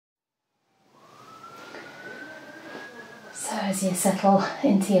So as you settle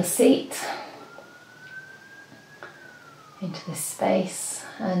into your seat, into this space,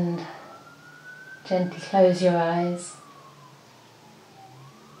 and gently close your eyes.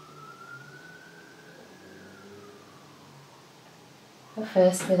 But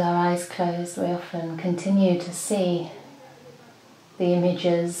first, with our eyes closed, we often continue to see the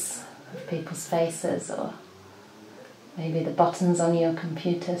images of people's faces, or maybe the buttons on your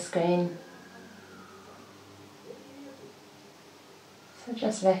computer screen. So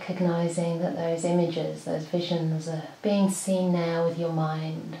just recognizing that those images, those visions are being seen now with your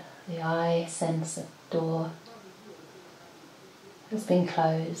mind. The eye sense of door has been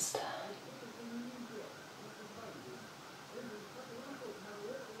closed.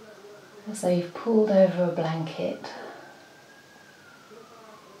 As though you've pulled over a blanket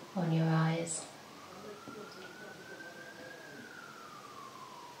on your eyes.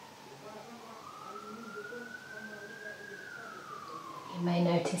 You may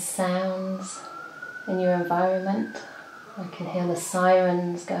notice sounds in your environment. You can hear the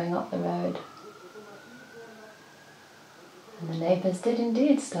sirens going up the road. And the neighbours did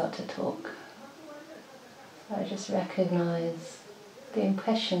indeed start to talk. So I just recognise the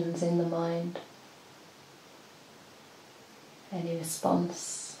impressions in the mind. Any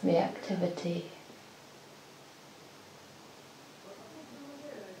response, reactivity.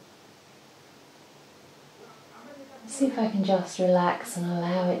 See if I can just relax and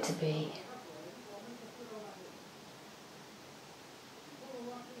allow it to be.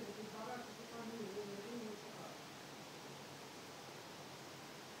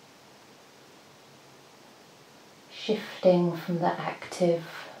 Shifting from the active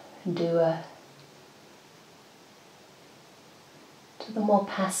doer to the more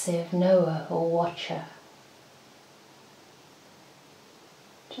passive knower or watcher.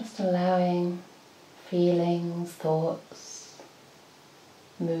 Just allowing feelings, thoughts,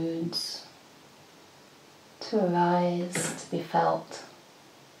 moods to arise, to be felt.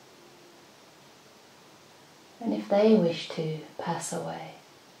 And if they wish to pass away.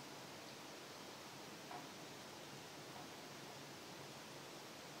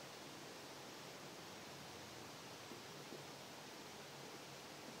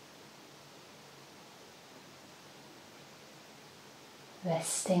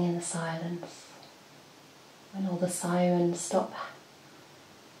 Resting in the silence when all the sirens stop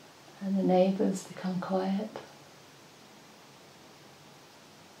and the neighbours become quiet.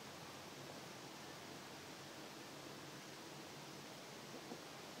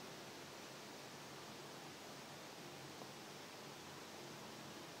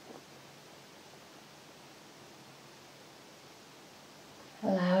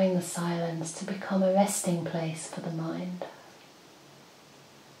 Allowing the silence to become a resting place for the mind.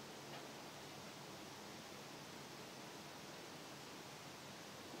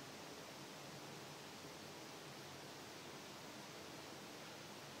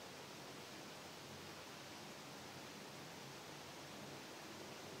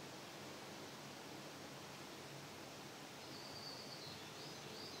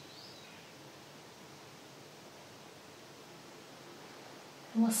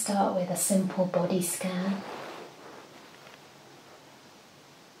 And we'll start with a simple body scan.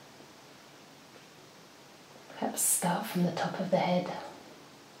 Perhaps start from the top of the head.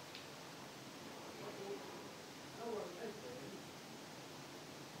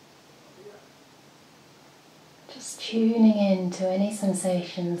 Just tuning in to any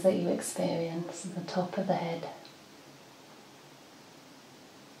sensations that you experience at the top of the head.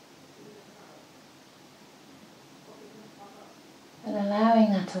 And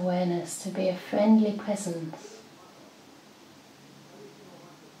allowing that awareness to be a friendly presence.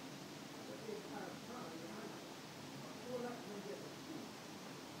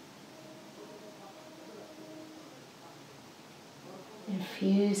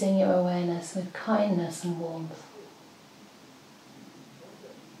 Infusing your awareness with kindness and warmth.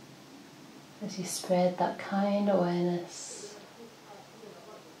 As you spread that kind awareness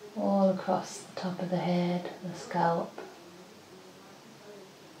all across the top of the head, the scalp,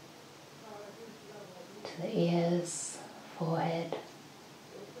 to the ears, forehead.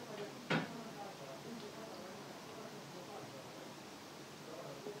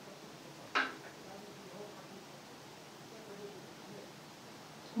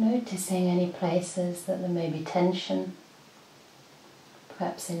 Noticing any places that there may be tension,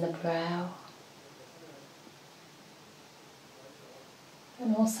 perhaps in the brow.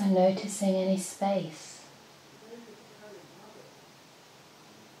 And also noticing any space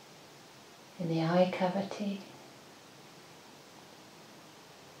in the eye cavity.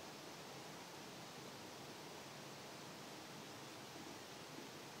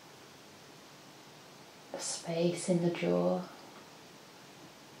 of space in the jaw,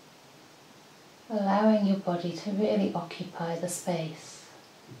 allowing your body to really occupy the space.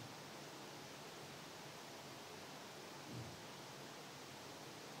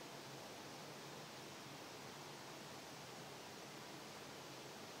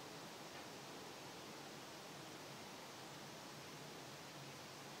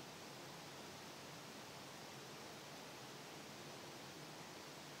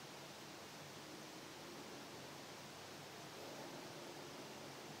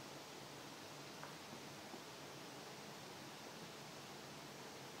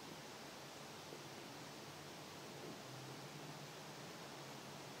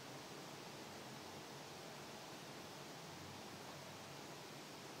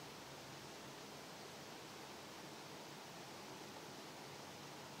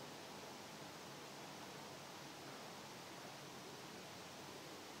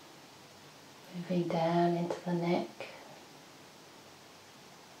 Moving down into the neck,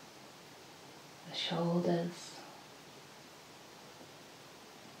 the shoulders,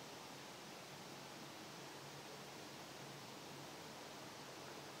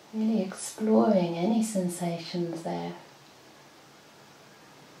 really exploring any sensations there.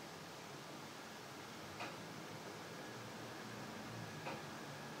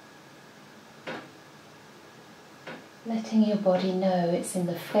 Letting your body know it's in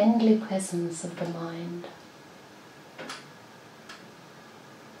the friendly presence of the mind.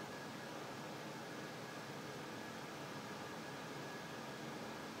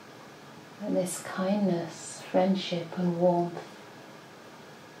 And this kindness, friendship and warmth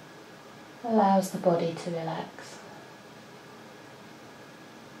allows the body to relax.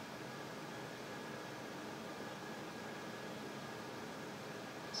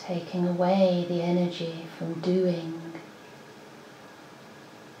 Taking away the energy from doing,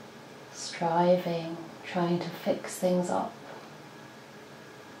 striving, trying to fix things up.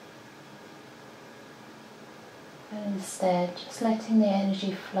 And instead, just letting the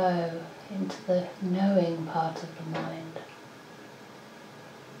energy flow into the knowing part of the mind.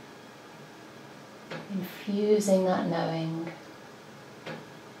 Infusing that knowing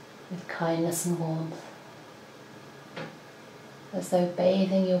with kindness and warmth, as though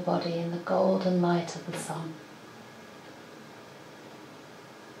bathing your body in the golden light of the sun.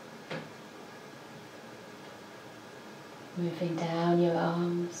 Moving down your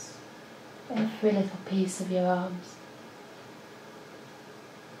arms, every little piece of your arms.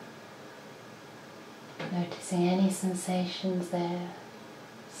 Noticing any sensations there.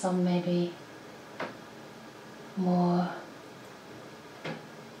 Some may be more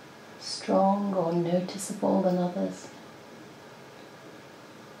strong or noticeable than others.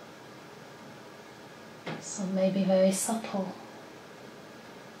 Some may be very subtle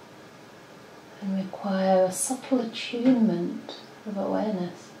and require a subtle attunement of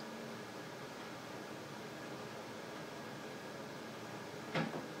awareness.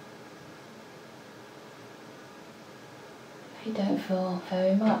 If you don't feel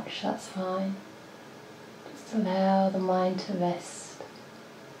very much, that's fine. Just allow the mind to rest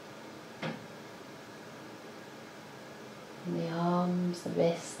in the arms, the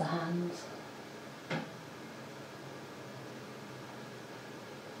wrists, the hands.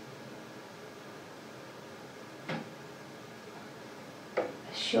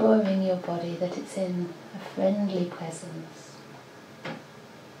 Assuring your body that it's in a friendly presence.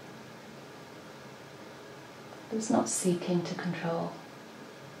 It's not seeking to control,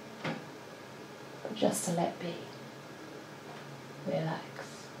 but just to let be. Relax.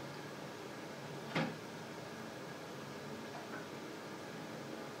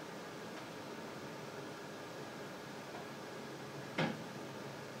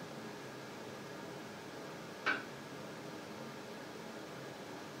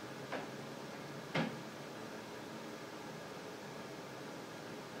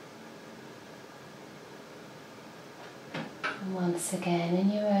 And once again,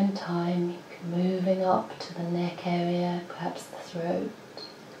 in your own time, you can moving up to the neck area, perhaps the throat.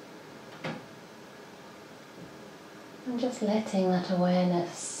 And just letting that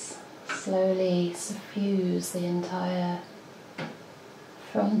awareness slowly suffuse the entire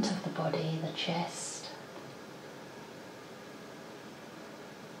front of the body, the chest,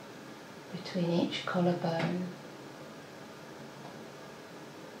 between each collarbone.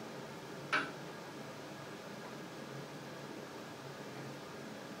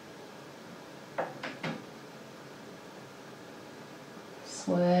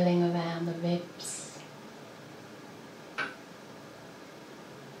 Swirling around the ribs,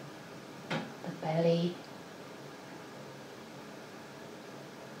 the belly,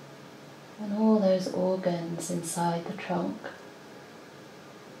 and all those organs inside the trunk.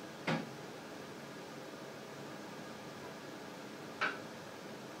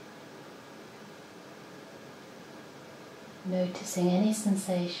 Noticing any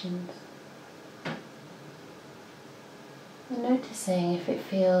sensations, and noticing if it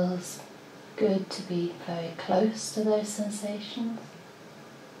feels good to be very close to those sensations,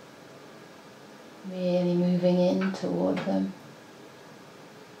 really moving in toward them,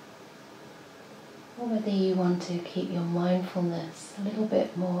 or whether you want to keep your mindfulness a little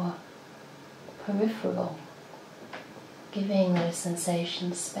bit more peripheral, giving those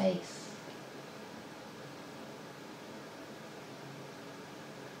sensations space.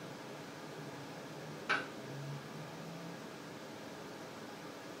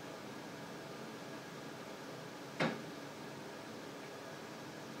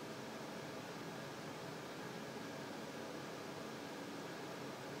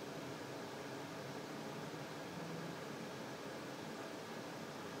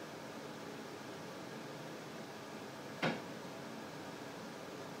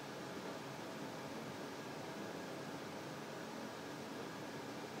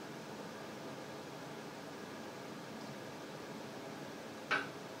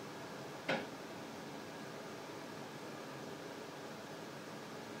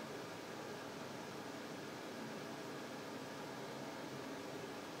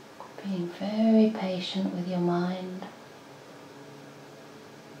 Being very patient with your mind,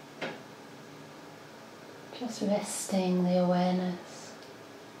 just resting the awareness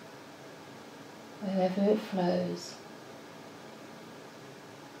wherever it flows.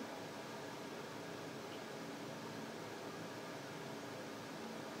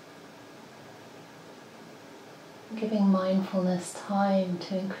 Giving mindfulness time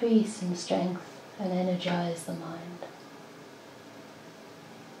to increase in strength and energize the mind.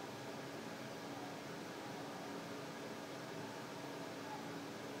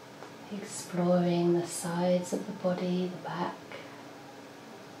 Exploring the sides of the body, the back.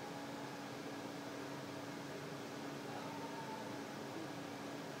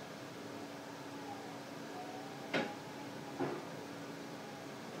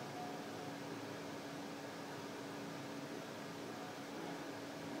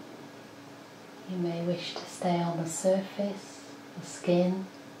 You may wish to stay on the surface, the skin,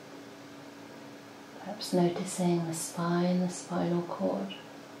 perhaps noticing the spine, the spinal cord.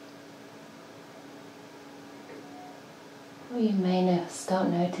 Or you may start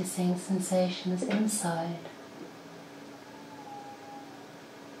noticing sensations inside.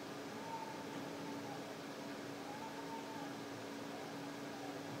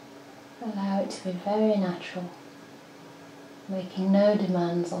 Allow it to be very natural, making no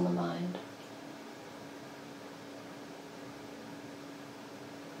demands on the mind.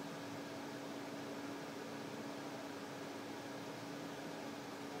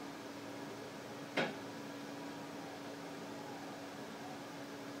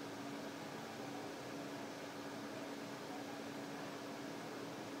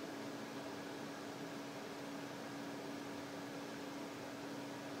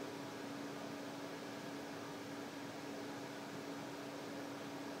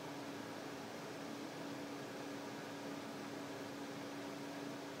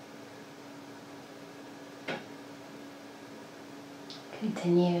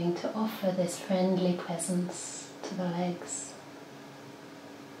 Continuing to offer this friendly presence to the legs,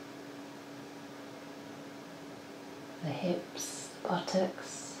 the hips, the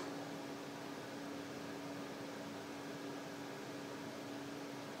buttocks,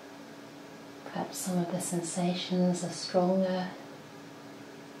 perhaps some of the sensations are stronger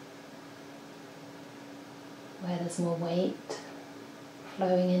where there's more weight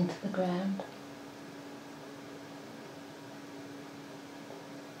flowing into the ground.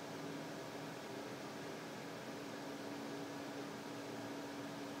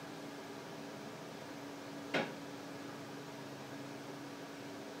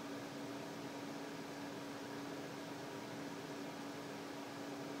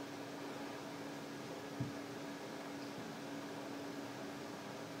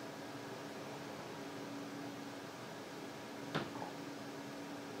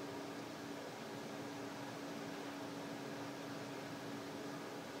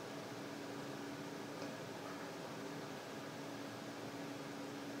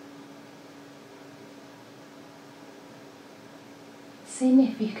 Seeing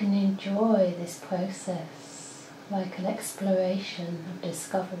if you can enjoy this process like an exploration of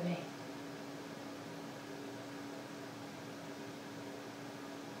discovery.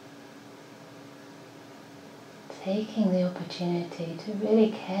 Taking the opportunity to really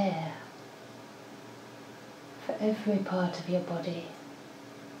care every part of your body,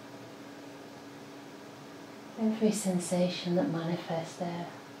 every sensation that manifests there.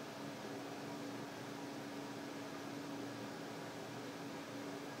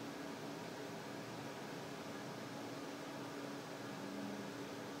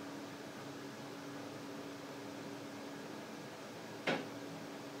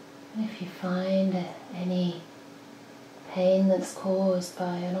 And if you find any pain that's caused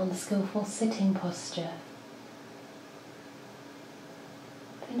by an unskillful sitting posture,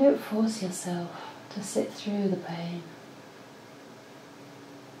 then don't force yourself to sit through the pain.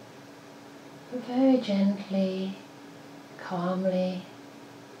 But very gently, calmly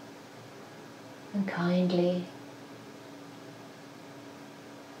and kindly,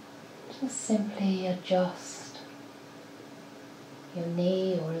 just simply adjust your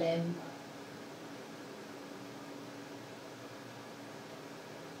knee or limb.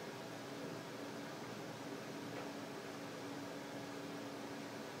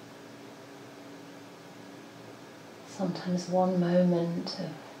 Sometimes one moment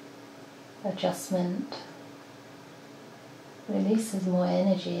of adjustment releases more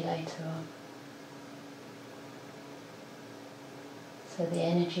energy later on. So the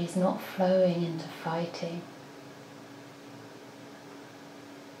energy is not flowing into fighting,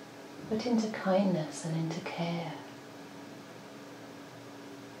 but into kindness and into care.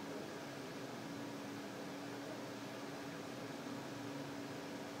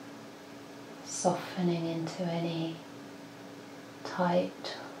 Softening into any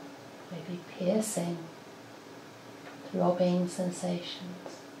tight, maybe piercing, throbbing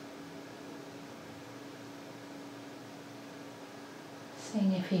sensations.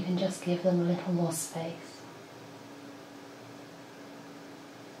 Seeing if you can just give them a little more space.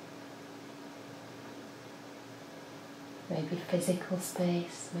 Maybe physical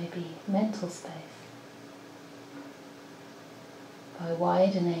space, maybe mental space. By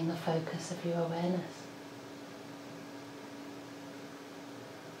widening the focus of your awareness.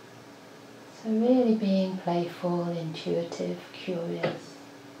 So really being playful, intuitive, curious.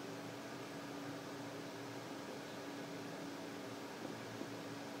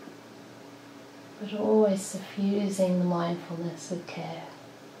 But always suffusing the mindfulness with care.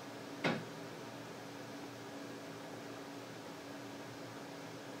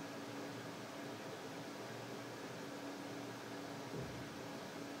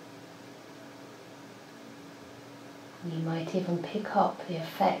 You might even pick up the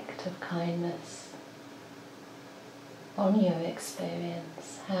effect of kindness on your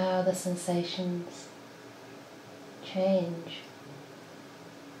experience, how the sensations change.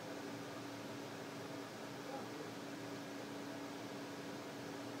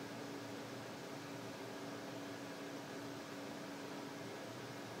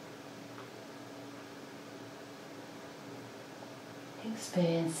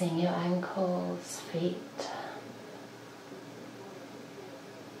 Experiencing your ankles, feet,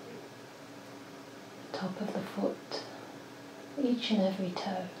 top of the foot, each and every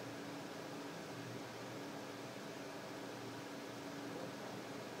toe.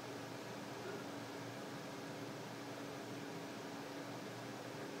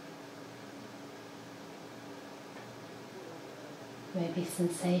 Maybe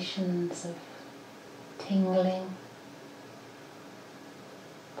sensations of tingling,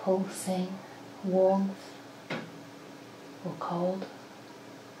 pulsing, warmth or cold.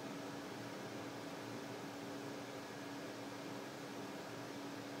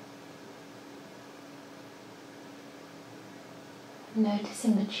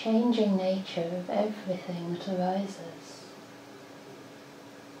 Noticing the changing nature of everything that arises.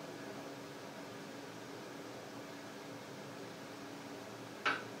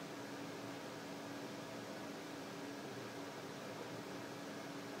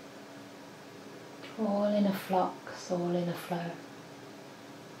 All in a flux, all in a flow.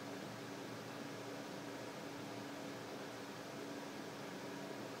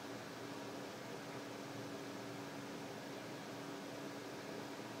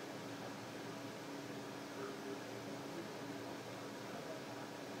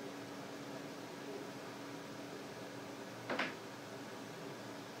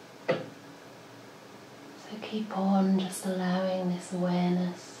 So keep on just allowing this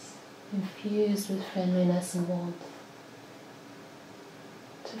awareness, infused with friendliness and warmth,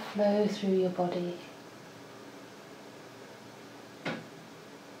 to flow through your body.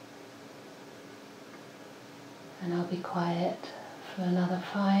 And I'll be quiet for another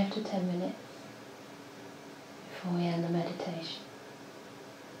 5 to 10 minutes before we end the meditation.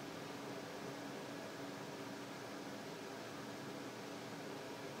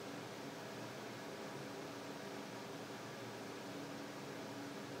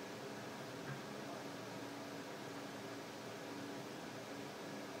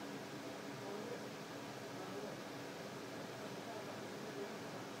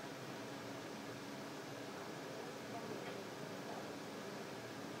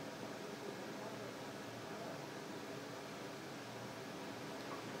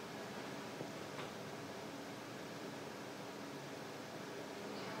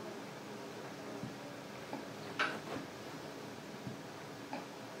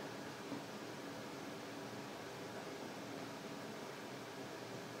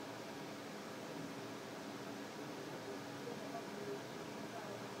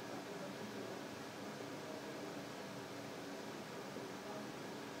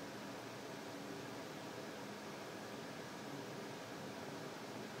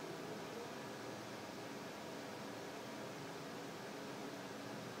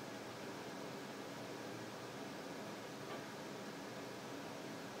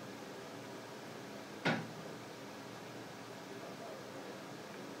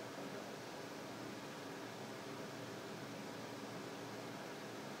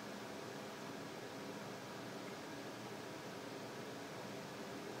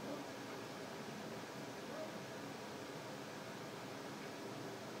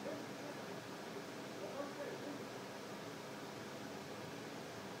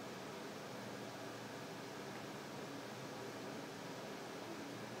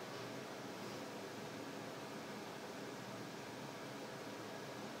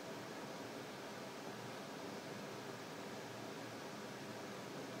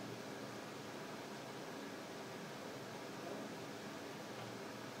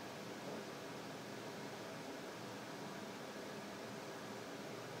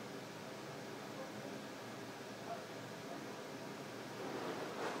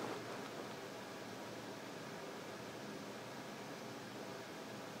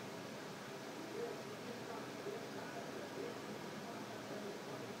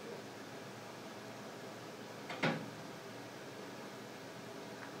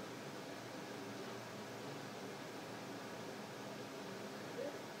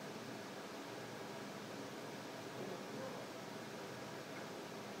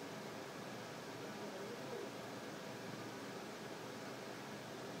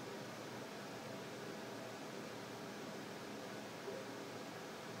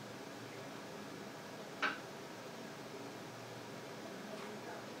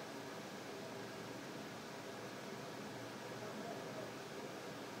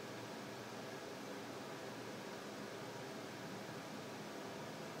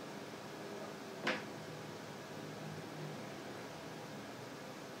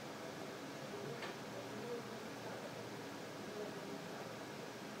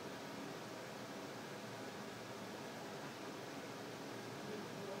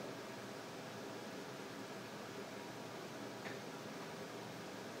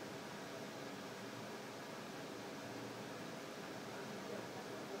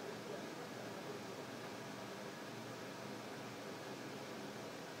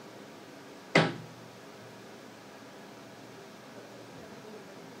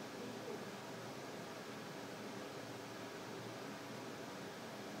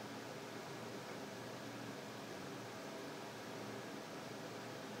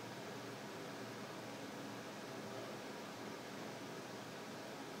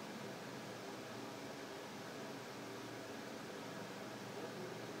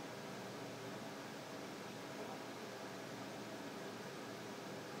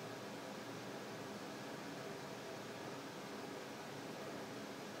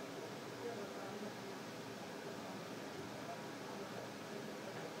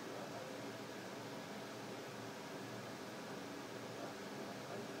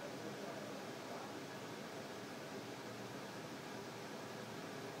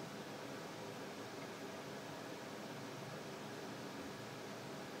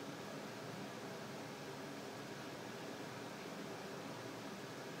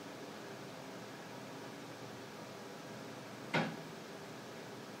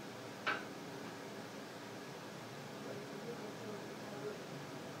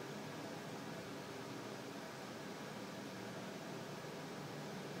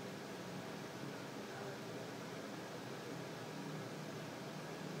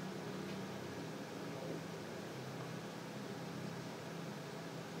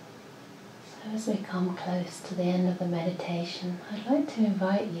 As we come close to the end of the meditation, I'd like to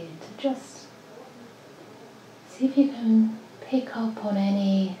invite you to just see if you can pick up on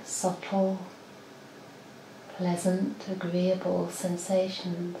any subtle, pleasant, agreeable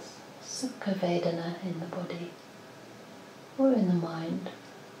sensations, sukha vedana in the body or in the mind.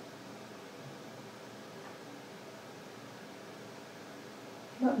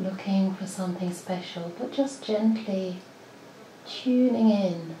 Not looking for something special, but just gently tuning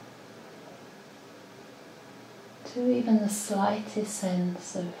in to even the slightest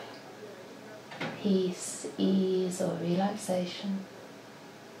sense of peace, ease or relaxation.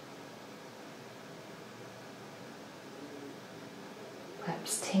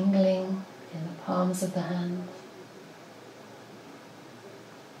 Perhaps tingling in the palms of the hands.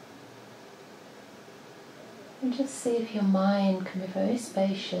 And just see if your mind can be very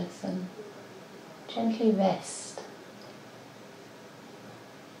spacious and gently rest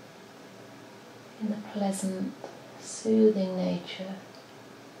in the pleasant, soothing nature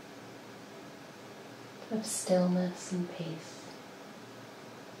of stillness and peace.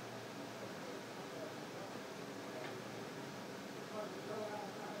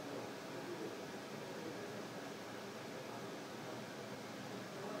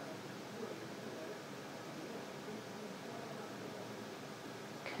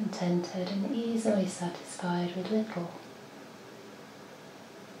 Contented and easily satisfied with little.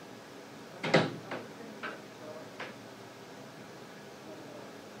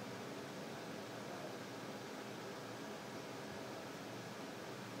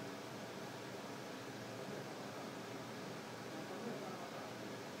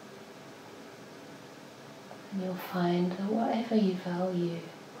 And you'll find that whatever you value,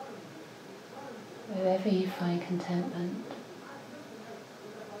 wherever you find contentment,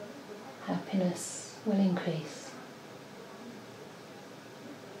 happiness will increase.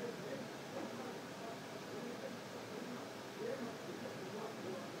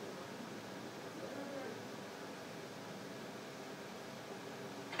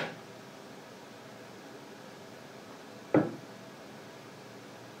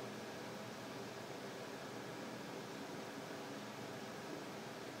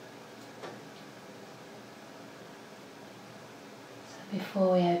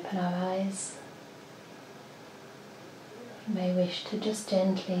 Before we open our eyes, you may wish to just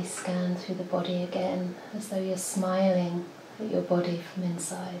gently scan through the body again, as though you're smiling at your body from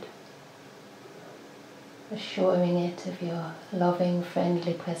inside, assuring it of your loving,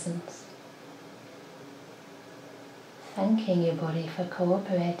 friendly presence, thanking your body for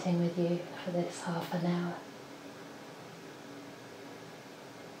cooperating with you for this half an hour.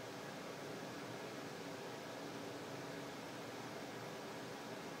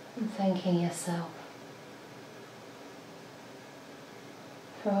 And thanking yourself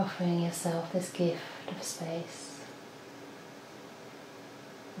for offering yourself this gift of space,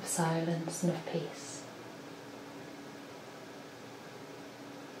 of silence and of peace.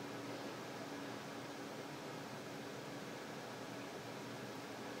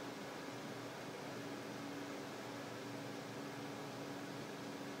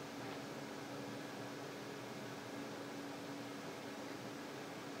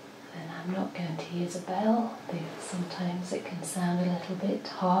 I'm not going to use a bell because sometimes it can sound a little bit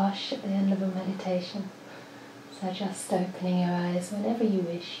harsh at the end of a meditation. So just opening your eyes whenever you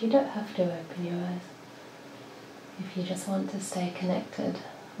wish. You don't have to open your eyes if you just want to stay connected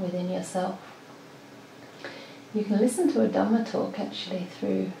within yourself. You can listen to a Dhamma talk actually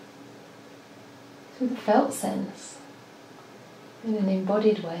through the felt sense in an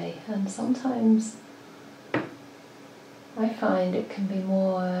embodied way, and sometimes I find it can be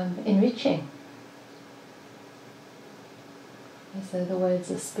more enriching, as though the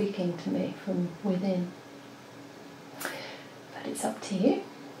words are speaking to me from within. But it's up to you,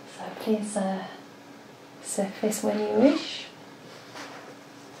 so please surface when you wish.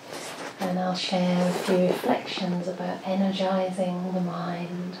 And I'll share a few reflections about energizing the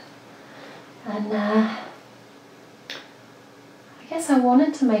mind. And I guess I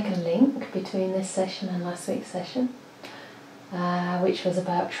wanted to make a link between this session and last week's session. Which was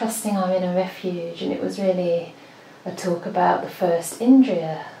about trusting our inner refuge, and it was really a talk about the first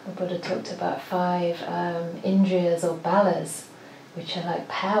indriya. The Buddha talked about 5 indriyas or balas, which are like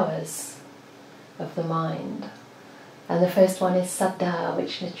powers of the mind. And the first one is saddha,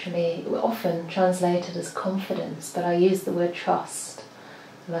 which literally often translated as confidence, but I used the word trust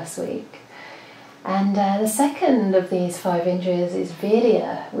last week. And the second of these 5 indriyas is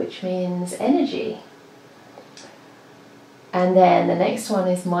virya, which means energy. And then the next one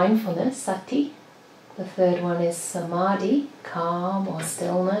is mindfulness, sati. The third one is samadhi, calm or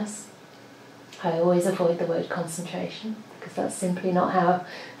stillness. I always avoid the word concentration because that's simply not how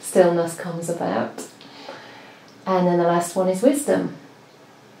stillness comes about. And then the last one is wisdom.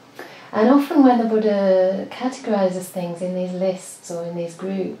 And often when the Buddha categorizes things in these lists or in these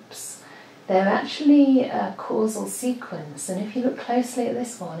groups, they're actually a causal sequence. And if you look closely at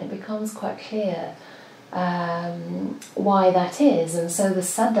this one, it becomes quite clear why that is. And so the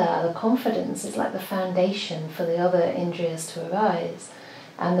saddha, the confidence, is like the foundation for the other indriyas to arise.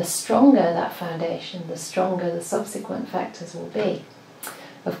 And the stronger that foundation, the stronger the subsequent factors will be.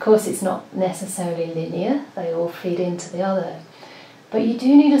 Of course, it's not necessarily linear, they all feed into the other. But you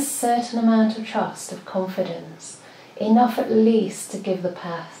do need a certain amount of trust, of confidence, enough at least to give the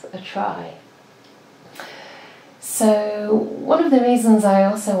path a try. So one of the reasons I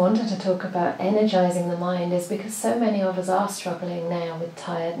also wanted to talk about energizing the mind is because so many of us are struggling now with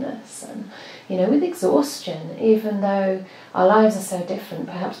tiredness and, with exhaustion, even though our lives are so different,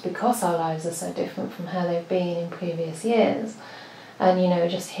 perhaps because our lives are so different from how they've been in previous years. And,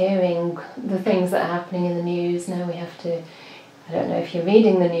 just hearing the things that are happening in the news, now we have to, I don't know if you're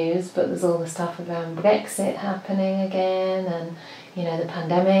reading the news, but there's all the stuff around Brexit happening again, and the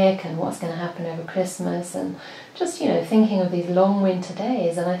pandemic and what's going to happen over Christmas, and just thinking of these long winter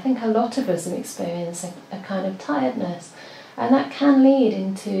days. And I think a lot of us are experiencing a kind of tiredness, and that can lead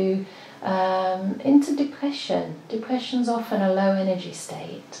into depression. Depression's often a low energy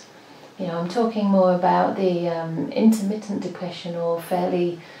state. I'm talking more about the intermittent depression, or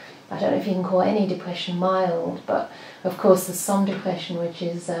fairly, I don't know if you can call any depression mild, but of course there's some depression which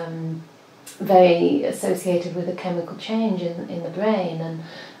is very associated with a chemical change in the brain, and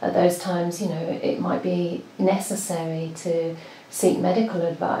at those times, it might be necessary to seek medical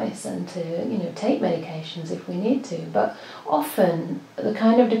advice and to, take medications if we need to. But often the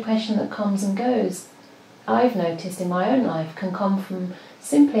kind of depression that comes and goes, I've noticed in my own life, can come from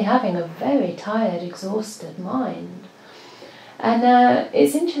simply having a very tired, exhausted mind. And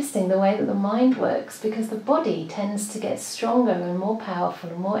it's interesting the way that the mind works, because the body tends to get stronger and more powerful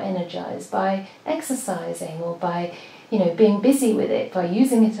and more energized by exercising or by, being busy with it, by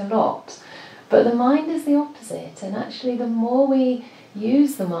using it a lot. But the mind is the opposite, and actually the more we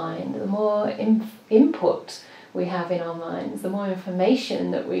use the mind, the more input we have in our minds, the more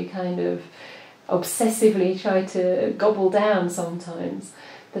information that we kind of obsessively try to gobble down sometimes,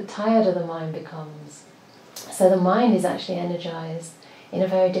 the tireder the mind becomes. So the mind is actually energized in a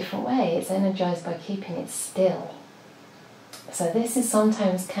very different way. It's energized by keeping it still. So this is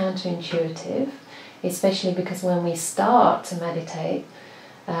sometimes counterintuitive, especially because when we start to meditate,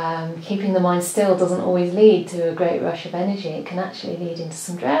 keeping the mind still doesn't always lead to a great rush of energy. It can actually lead into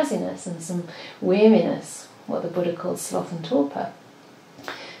some drowsiness and some weariness, what the Buddha called sloth and torpor.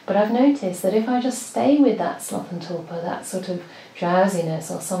 But I've noticed that if I just stay with that sloth and torpor, that sort of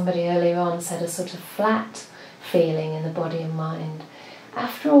drowsiness, or somebody earlier on said a sort of flat feeling in the body and mind,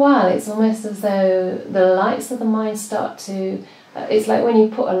 after a while it's almost as though the lights of the mind start to, it's like when you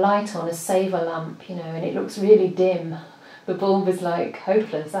put a light on, a saver lamp, and it looks really dim. The bulb is like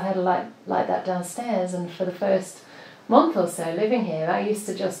hopeless. I had a light like that downstairs, and for the first month or so living here, I used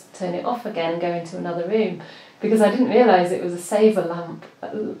to just turn it off again and go into another room, because I didn't realise it was a saver lamp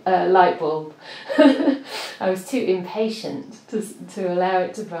light bulb. I was too impatient to allow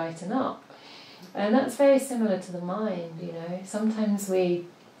it to brighten up. And that's very similar to the mind, Sometimes we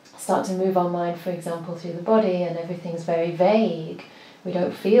start to move our mind, for example, through the body, and everything's very vague. We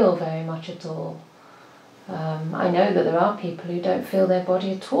don't feel very much at all. I know that there are people who don't feel their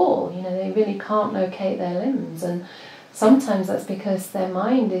body at all. They really can't locate their limbs, and sometimes that's because their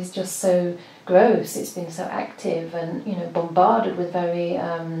mind is just so gross, it's been so active and bombarded with very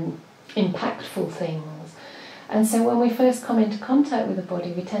impactful things. And so when we first come into contact with the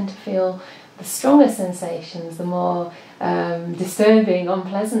body, we tend to feel the stronger sensations, the more disturbing,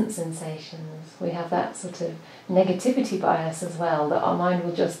 unpleasant sensations. We have that sort of negativity bias as well, that our mind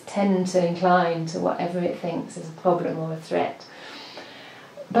will just tend to incline to whatever it thinks is a problem or a threat.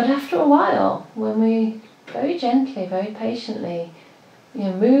 But after a while, when we very gently, very patiently,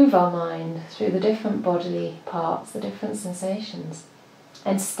 move our mind through the different bodily parts, the different sensations,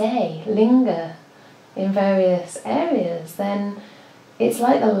 and linger in various areas, then it's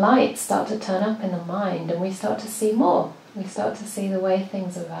like the lights start to turn up in the mind, and we start to see more. We start to see the way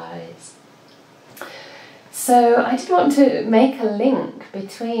things arise. So I did want to make a link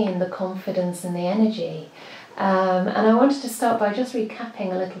between the confidence and the energy. And I wanted to start by just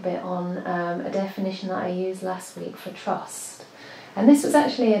recapping a little bit on a definition that I used last week for trust. And this was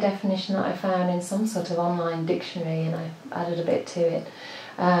actually a definition that I found in some sort of online dictionary, and I added a bit to it.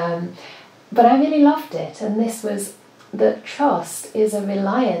 But I really loved it, and this was that trust is a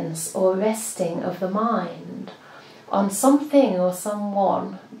reliance or resting of the mind on something or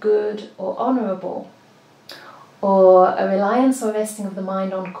someone good or honourable, or a reliance or resting of the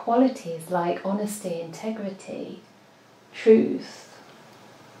mind on qualities like honesty, integrity, truth,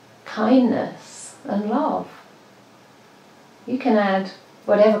 kindness and love. You can add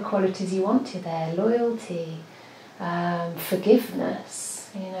whatever qualities you want to there: loyalty, forgiveness,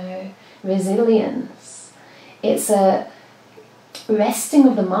 resilience. It's a resting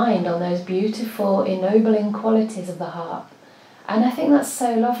of the mind on those beautiful, ennobling qualities of the heart. And I think that's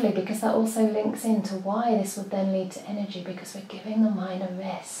so lovely, because that also links into why this would then lead to energy, because we're giving the mind a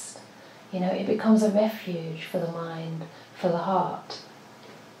rest. It becomes a refuge for the mind, for the heart.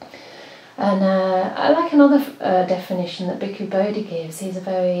 And I like another definition that Bhikkhu Bodhi gives. He's a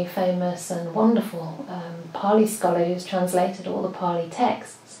very famous and wonderful Pali scholar who's translated all the Pali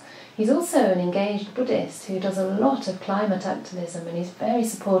texts. He's also an engaged Buddhist who does a lot of climate activism, and he's very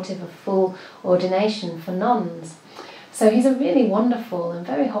supportive of full ordination for nuns. So he's a really wonderful and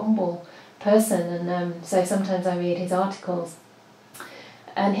very humble person, and so sometimes I read his articles.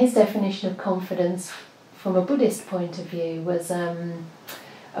 And his definition of confidence from a Buddhist point of view was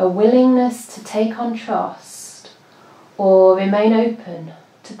a willingness to take on trust or remain open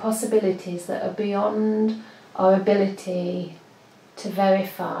to possibilities that are beyond our ability to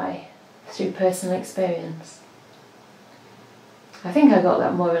verify through personal experience. I think I got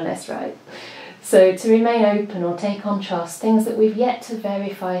that more or less right. So to remain open or take on trust, things that we've yet to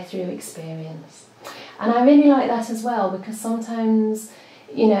verify through experience. And I really like that as well, because sometimes,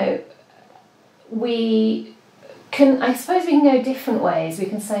 I suppose we can go different ways. We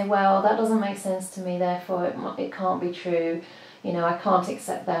can say, well, that doesn't make sense to me, therefore it can't be true. I can't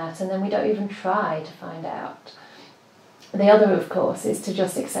accept that. And then we don't even try to find out. The other, of course, is to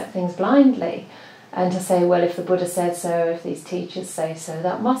just accept things blindly and to say, well, if the Buddha said so, if these teachers say so,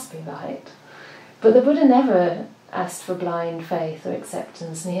 that must be right. But the Buddha never asked for blind faith or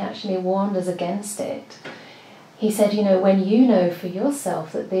acceptance, and he actually warned us against it. He said, when you know for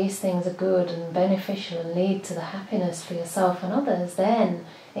yourself that these things are good and beneficial and lead to the happiness for yourself and others, then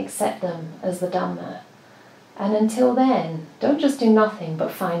accept them as the Dhamma. And until then, don't just do nothing,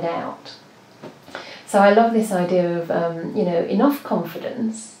 but find out. So I love this idea of, enough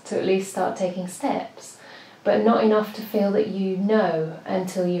confidence to at least start taking steps, but not enough to feel that you know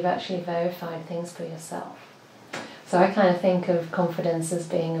until you've actually verified things for yourself. So I kind of think of confidence as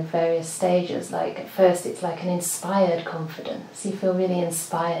being of various stages. Like at first it's like an inspired confidence. You feel really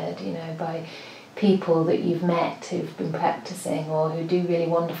inspired, by people that you've met who've been practicing or who do really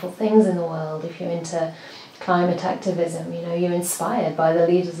wonderful things in the world. If you're into climate activism, you're inspired by the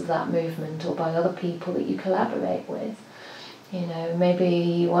leaders of that movement or by other people that you collaborate with. Maybe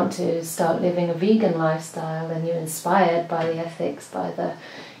you want to start living a vegan lifestyle and you're inspired by the ethics, by the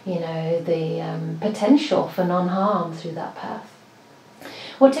potential for non-harm through that path.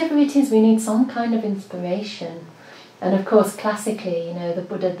 Whatever it is, we need some kind of inspiration. And of course, classically, the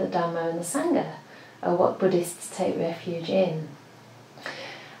Buddha, the Dhamma and the Sangha are what Buddhists take refuge in.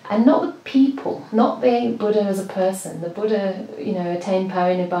 And not the people, not the Buddha as a person. The Buddha, attained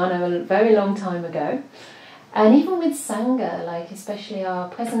parinibbana a very long time ago. And even with Sangha, like especially our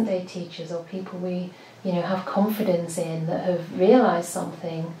present day teachers or people we, have confidence in that have realised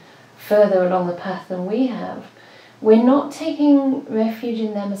something further along the path than we have, we're not taking refuge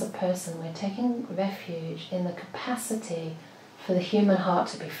in them as a person, we're taking refuge in the capacity for the human heart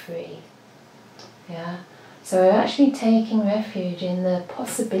to be free. Yeah? So we're actually taking refuge in the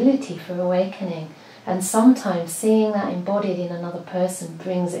possibility for awakening, and sometimes seeing that embodied in another person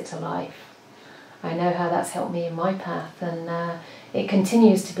brings it to life. I know how that's helped me in my path, and it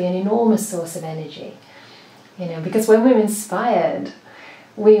continues to be an enormous source of energy. Because when we're inspired,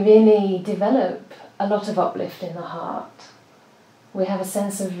 we really develop a lot of uplift in the heart. We have a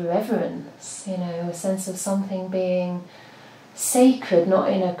sense of reverence, a sense of something being sacred,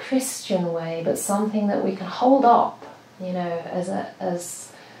 not in a Christian way, but something that we can hold up,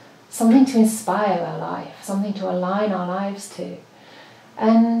 as something to inspire our life, something to align our lives to.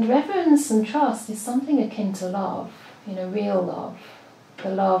 And reverence and trust is something akin to love, real love, the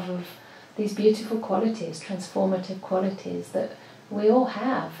love of these beautiful qualities, transformative qualities that we all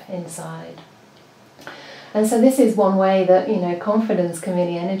have inside. And so this is one way that, confidence can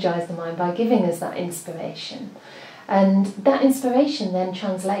really energize the mind, by giving us that inspiration. And that inspiration then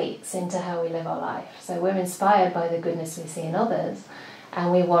translates into how we live our life. So we're inspired by the goodness we see in others,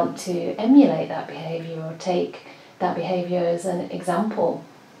 and we want to emulate that behaviour or take that behaviour as an example,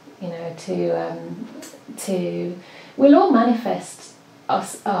 we'll all manifest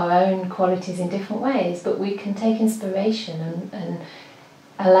our own qualities in different ways, but we can take inspiration and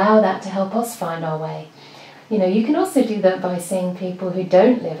allow that to help us find our way. You know, you can also do that by seeing people who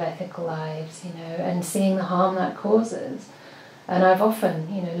don't live ethical lives, you know, and seeing the harm that causes. And I've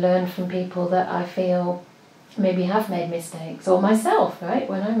often, you know, learned from people that I feel maybe have made mistakes, or myself, right,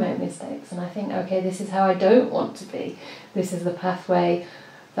 when I make mistakes, and I think, okay, this is how I don't want to be. This is the pathway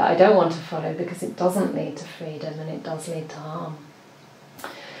that I don't want to follow, because it doesn't lead to freedom and it does lead to harm.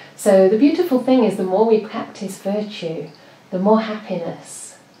 So the beautiful thing is, the more we practice virtue, the more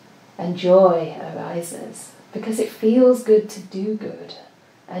happiness and joy arises, because it feels good to do good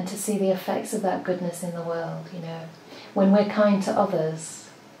and to see the effects of that goodness in the world. You know, when we're kind to others,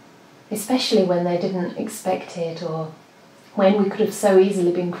 especially when they didn't expect it, or when we could have so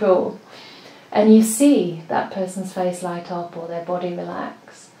easily been cruel, and you see that person's face light up or their body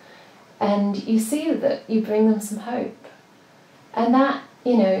relax, and you see that you bring them some hope, and that,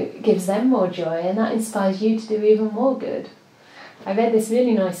 you know, gives them more joy, and that inspires you to do even more good. I read this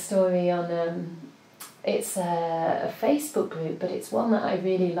really nice story on, it's a Facebook group, but it's one that I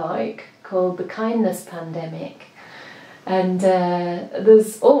really like, called The Kindness Pandemic. And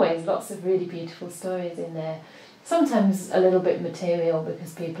there's always lots of really beautiful stories in there. Sometimes a little bit material,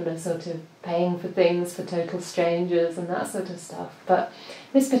 because people are sort of paying for things for total strangers and that sort of stuff. But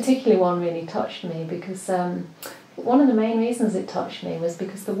this particular one really touched me, because one of the main reasons it touched me was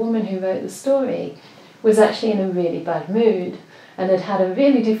because the woman who wrote the story was actually in a really bad mood and had had a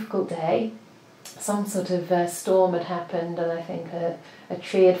really difficult day. Some sort of storm had happened, and I think a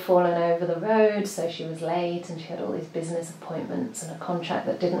tree had fallen over the road, so she was late, and she had all these business appointments and a contract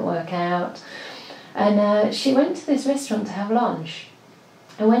that didn't work out. And she went to this restaurant to have lunch,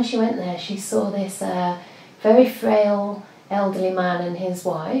 and when she went there, she saw this very frail elderly man and his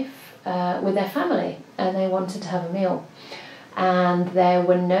wife with their family, and they wanted to have a meal. And there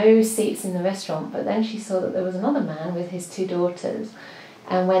were no seats in the restaurant, but then she saw that there was another man with his two daughters.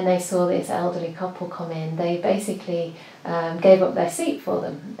 And when they saw this elderly couple come in, they basically gave up their seat for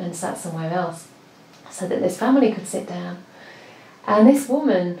them and sat somewhere else, so that this family could sit down. And this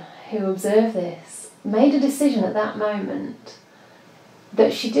woman who observed this made a decision at that moment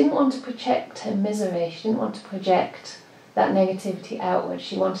that she didn't want to project her misery, she didn't want to project that negativity outward,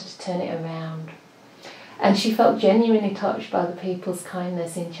 she wanted to turn it around. And she felt genuinely touched by the people's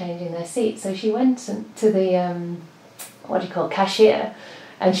kindness in changing their seats. So she went to the cashier,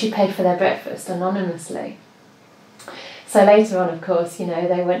 and she paid for their breakfast anonymously. So later on, of course, you know,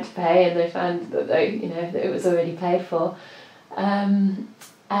 they went to pay and they found that that it was already paid for. And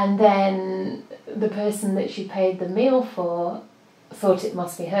then the person that she paid the meal for thought it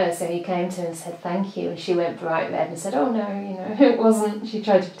must be her, so he came to her and said thank you, and she went bright red and said, oh no, it wasn't. She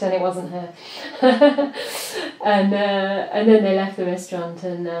tried to pretend it wasn't her. and then they left the restaurant,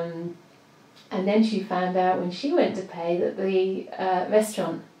 and then she found out when she went to pay that the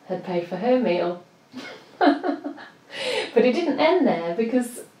restaurant had paid for her meal. But it didn't end there,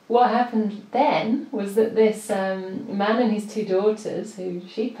 because what happened then was that this man and his two daughters, who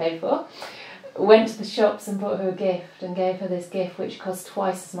she paid for, went to the shops and bought her a gift, and gave her this gift which cost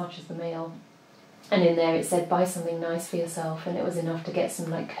twice as much as the meal. And in there it said, buy something nice for yourself, and it was enough to get some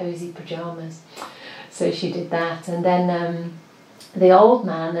like cosy pyjamas. So she did that, and then the old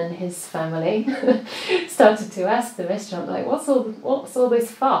man and his family started to ask the restaurant, like, what's all this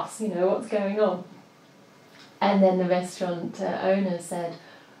fuss, what's going on? And then the restaurant owner said,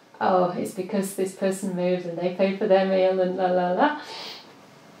 oh, it's because this person moved and they paid for their meal and la la la.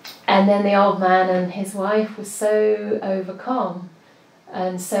 And then the old man and his wife were so overcome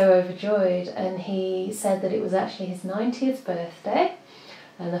and so overjoyed, and he said that it was actually his 90th birthday,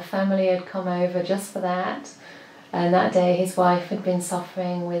 and the family had come over just for that. And that day his wife had been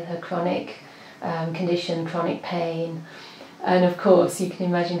suffering with her chronic condition, chronic pain, and of course you can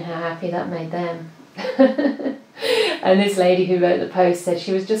imagine how happy that made them. And this lady who wrote the post said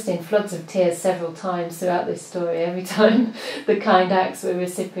she was just in floods of tears several times throughout this story, every time the kind acts were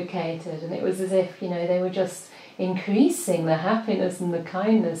reciprocated, and it was as if they were just increasing the happiness and the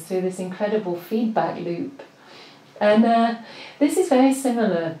kindness through this incredible feedback loop. And this is very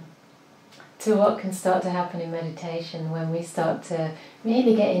similar to what can start to happen in meditation when we start to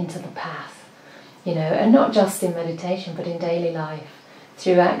really get into the path, and not just in meditation but in daily life,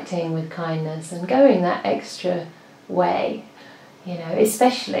 through acting with kindness and going that extra way,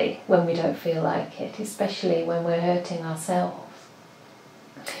 especially when we don't feel like it, especially when we're hurting ourselves.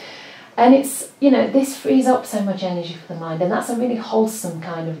 And it's, this frees up so much energy for the mind, and that's a really wholesome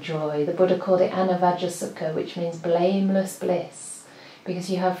kind of joy. The Buddha called it anavajja sukha, which means blameless bliss. because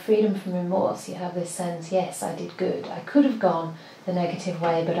you have freedom from remorse. You have this sense, yes, I did good. I could have gone the negative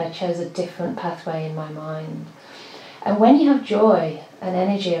way, but I chose a different pathway in my mind. And when you have joy and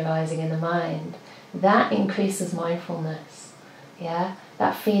energy arising in the mind, that increases mindfulness. Yeah,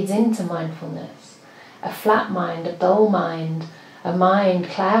 that feeds into mindfulness. A flat mind, a dull mind, a mind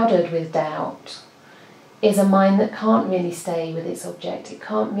clouded with doubt is a mind that can't really stay with its object. It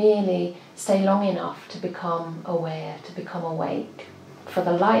can't really stay long enough to become aware, to become awake, for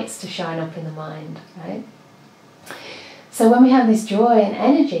the lights to shine up in the mind, right? So when we have this joy and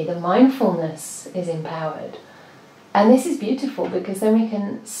energy, the mindfulness is empowered. And this is beautiful, because then we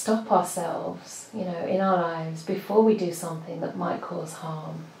can stop ourselves, in our lives before we do something that might cause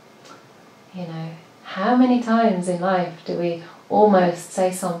harm. How many times in life do we almost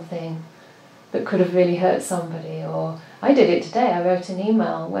say something that could have really hurt somebody? Or I did it today. I wrote an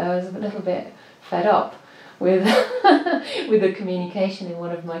email where I was a little bit fed up with with the communication in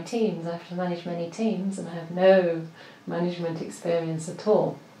one of my teams. I have to manage many teams and I have no management experience at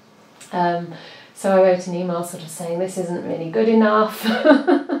all. So I wrote an email sort of saying this isn't really good enough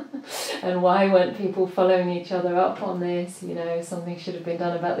and why weren't people following each other up on this? Something should have been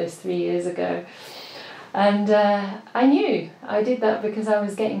done about this 3 years ago. And I knew I did that because I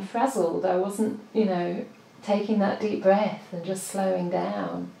was getting frazzled. I wasn't, taking that deep breath and just slowing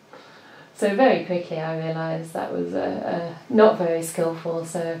down. So very quickly I realised that was not very skillful.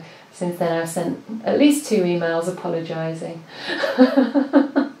 So since then I've sent at least 2 emails apologising.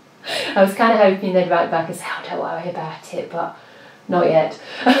 I was kind of hoping they'd write back and say, oh, don't worry about it, but not yet.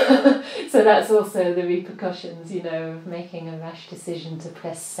 So that's also the repercussions, of making a rash decision to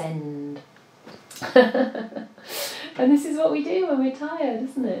press send. And this is what we do when we're tired,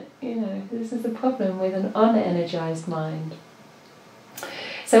 isn't it? This is the problem with an unenergised mind.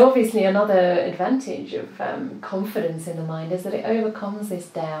 So obviously another advantage of confidence in the mind is that it overcomes this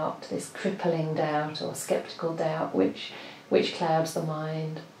doubt, this crippling doubt or sceptical doubt which clouds the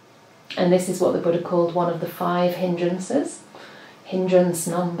mind. And this is what the Buddha called one of the 5 hindrances. Hindrance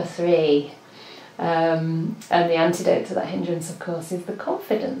number 3. And the antidote to that hindrance, of course, is the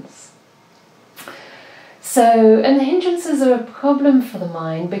confidence. And the hindrances are a problem for the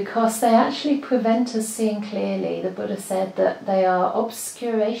mind because they actually prevent us seeing clearly. The Buddha said that they are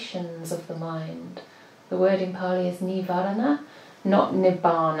obscurations of the mind. The word in Pali is nivarana, not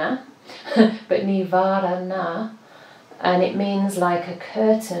nibbana, but nivarana. And it means like a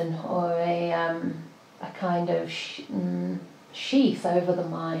curtain or a kind of sheath over the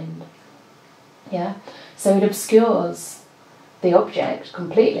mind. Yeah, so it obscures the object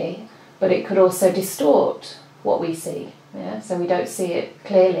completely, but it could also distort what we see. Yeah, so we don't see it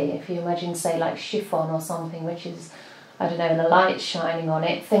clearly. If you imagine, say, like chiffon or something, which is, I don't know, and the light's shining on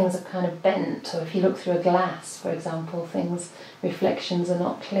it, things are kind of bent. Or if you look through a glass, for example, reflections are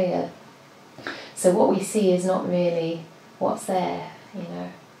not clear. So what we see is not really what's there,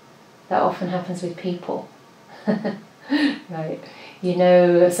 That often happens with people. Right.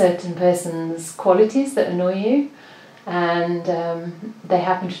 A certain person's qualities that annoy you, and they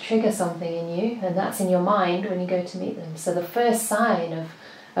happen to trigger something in you, and that's in your mind when you go to meet them. So the first sign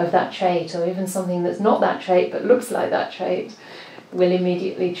of that trait, or even something that's not that trait but looks like that trait, will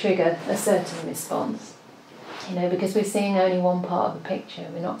immediately trigger a certain response. Because we're seeing only one part of the picture.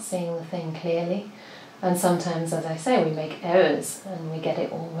 We're not seeing the thing clearly. And sometimes, as I say, we make errors and we get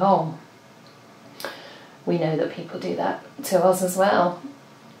it all wrong. We know that people do that to us as well.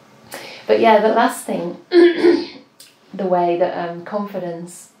 But yeah, the last thing, the way that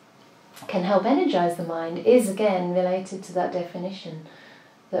confidence can help energize the mind is again related to that definition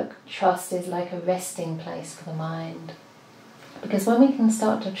that trust is like a resting place for the mind. Because when we can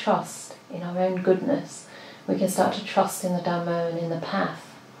start to trust in our own goodness, we can start to trust in the Dhamma and in the path.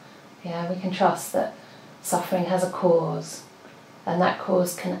 Yeah, we can trust that suffering has a cause, and that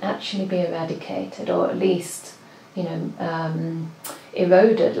cause can actually be eradicated, or at least,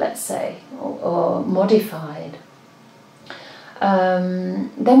 eroded, let's say, or modified.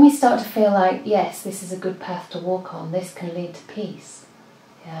 Then we start to feel like, yes, this is a good path to walk on. This can lead to peace.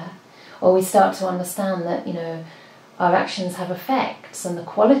 Yeah, or we start to understand that, our actions have effects, and the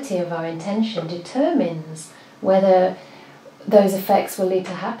quality of our intention determines whether those effects will lead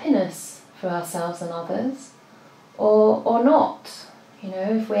to happiness for ourselves and others, or not.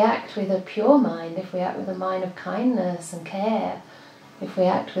 If we act with a pure mind, if we act with a mind of kindness and care, if we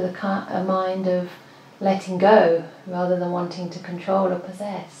act with a mind of letting go rather than wanting to control or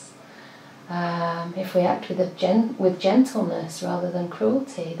possess, if we act with gentleness rather than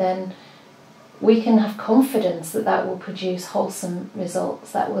cruelty, then we can have confidence that that will produce wholesome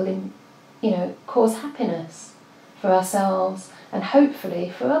results, that will, cause happiness for ourselves and hopefully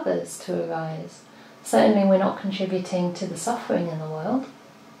for others to arise. Certainly we're not contributing to the suffering in the world.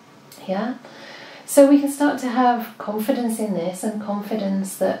 Yeah? So we can start to have confidence in this, and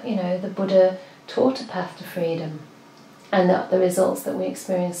confidence that, you know, the Buddha taught a path to freedom, and that the results that we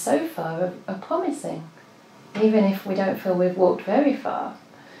experience so far are promising. Even if we don't feel we've walked very far,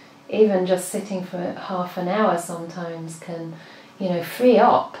 even just sitting for half an hour sometimes can, you know, free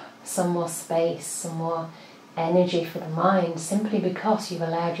up some more space, some more energy for the mind, simply because you've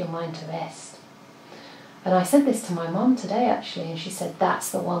allowed your mind to rest. And I said this to my mom today actually, and she said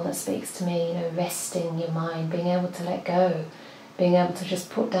that's the one that speaks to me, you know, resting your mind, being able to let go, being able to just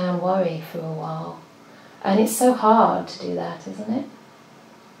put down worry for a while. And it's so hard to do that, isn't it?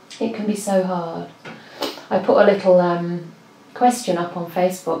 It can be so hard. I put a little question up on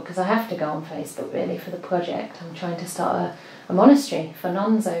Facebook, because I have to go on Facebook really for the project. I'm trying to start a monastery for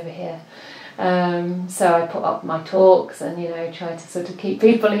nuns over here. So I put up my talks and, you know, try to sort of keep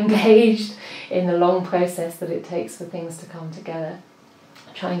people engaged in the long process that it takes for things to come together.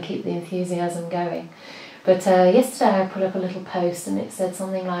 Try and keep the enthusiasm going. But yesterday I put up a little post and it said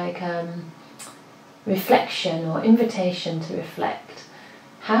something like reflection, or invitation to reflect.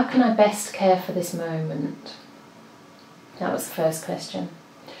 How can I best care for this moment? That was the first question.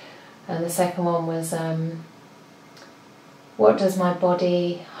 And the second one was, what does my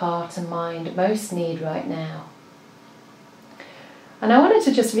body, heart and mind most need right now? And I wanted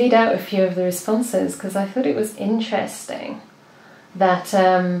to just read out a few of the responses, because I thought it was interesting that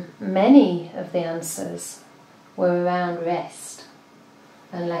many of the answers were around rest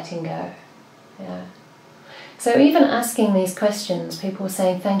and letting go. Yeah. So even asking these questions, people were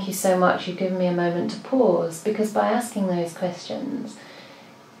saying, thank you so much, you've given me a moment to pause, because by asking those questions,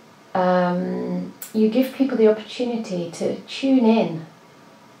 you give people the opportunity to tune in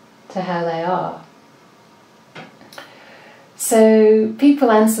to how they are. So people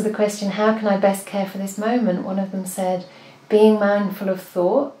answer the question, how can I best care for this moment? One of them said, being mindful of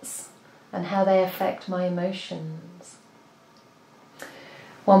thoughts and how they affect my emotions.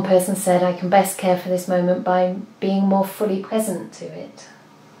 One person said, I can best care for this moment by being more fully present to it.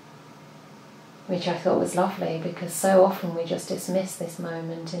 Which I thought was lovely, because so often we just dismiss this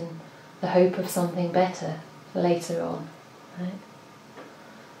moment in the hope of something better later on. Right?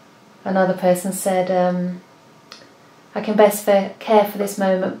 Another person said, I can best care for this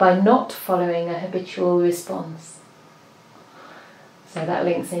moment by not following a habitual response. So that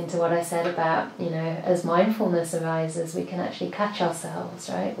links into what I said about, you know, as mindfulness arises, we can actually catch ourselves,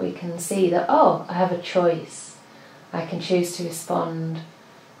 right? We can see that, oh, I have a choice. I can choose to respond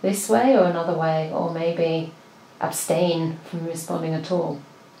this way or another way, or maybe abstain from responding at all.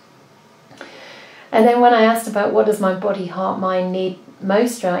 And then when I asked about what does my body, heart, mind need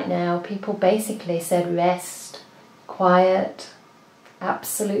most right now, people basically said rest, quiet,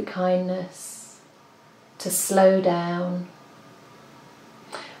 absolute kindness, to slow down.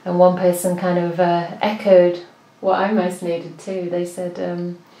 And one person kind of echoed what I most needed too. They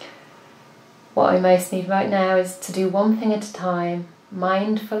said, what I most need right now is to do one thing at a time,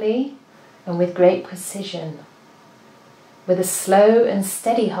 mindfully and with great precision, with a slow and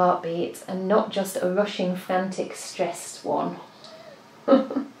steady heartbeat and not just a rushing, frantic, stressed one.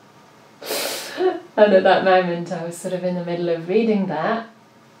 And at that moment I was sort of in the middle of reading that,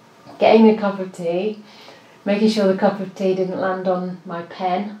 getting a cup of tea, making sure the cup of tea didn't land on my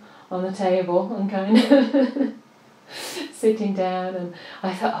pen on the table, and kind of sitting down, and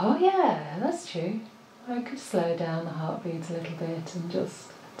I thought, oh yeah, that's true. I could slow down the heartbeat a little bit and just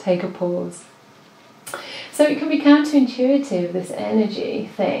take a pause. So it can be counterintuitive, this energy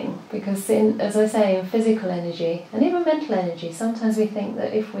thing, because as I say, in physical energy and even mental energy, sometimes we think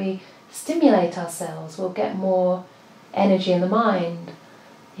that if we stimulate ourselves, we'll get more energy in the mind.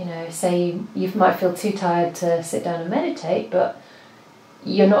 You know, say you might feel too tired to sit down and meditate, but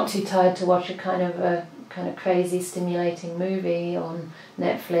you're not too tired to watch a kind of crazy stimulating movie on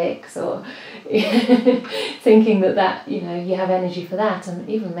Netflix, or thinking that you know, you have energy for that, and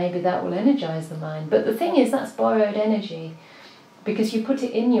even maybe that will energize the mind. But the thing is, that's borrowed energy, because you put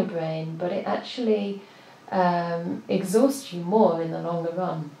it in your brain, but it actually exhausts you more in the longer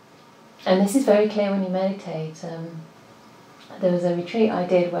run. And this is very clear when you meditate. There was a retreat I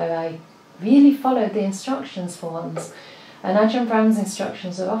did where I really followed the instructions for once. And Ajahn Brahm's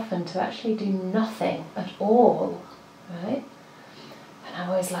instructions are often to actually do nothing at all, right? And I'm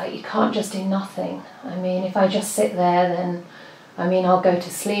always like, you can't just do nothing. I mean, if I just sit there, then, I mean, I'll go to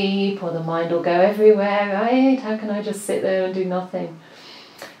sleep, or the mind will go everywhere, right? How can I just sit there and do nothing?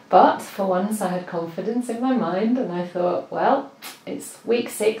 But for once I had confidence in my mind, and I thought, well, it's week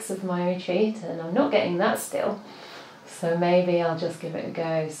 6 of my retreat, and I'm not getting that still. So maybe I'll just give it a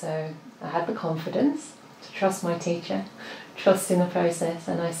go. So I had the confidence to trust my teacher, trust in the process,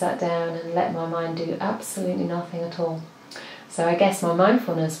 and I sat down and let my mind do absolutely nothing at all. So I guess my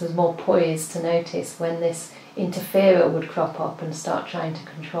mindfulness was more poised to notice when this interferer would crop up and start trying to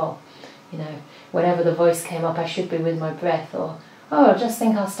control. You know, whenever the voice came up, I should be with my breath, or, oh, I just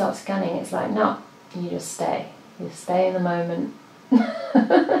think I'll start scanning. It's like, no, you just stay. You stay in the moment.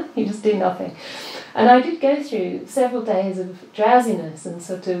 You just do nothing. And I did go through several days of drowsiness and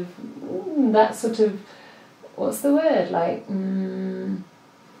sort of, that sort of, what's the word, like,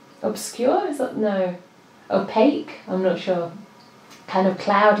 obscure? Is that, no, opaque? I'm not sure. Kind of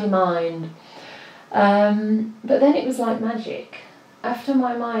cloudy mind. But then it was like magic. After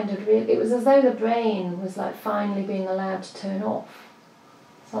my mind had really, it was as though the brain was like finally being allowed to turn off.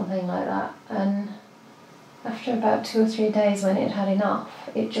 Something like that. And after about 2 or 3 days when it had enough,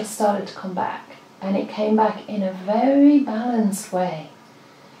 it just started to come back. And it came back in a very balanced way.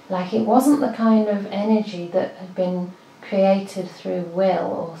 Like it wasn't the kind of energy that had been created through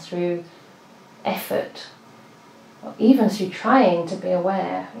will or through effort, or even through trying to be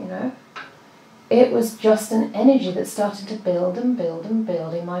aware, you know. It was just an energy that started to build and build and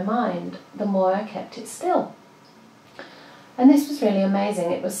build in my mind the more I kept it still. And this was really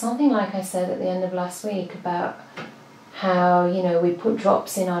amazing. It was something like I said at the end of last week about how, you know, we put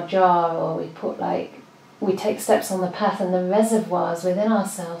drops in our jar, or we take steps on the path, and the reservoirs within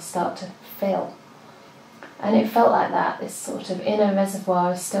ourselves start to fill. And it felt like that, this sort of inner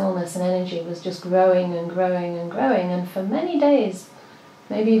reservoir of stillness and energy was just growing and growing and growing. And for many days,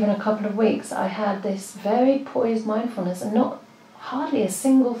 maybe even a couple of weeks, I had this very poised mindfulness and not hardly a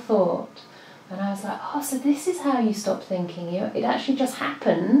single thought. And I was like, oh, so this is how you stop thinking. It actually just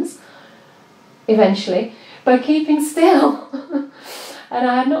happens, eventually, by keeping still. And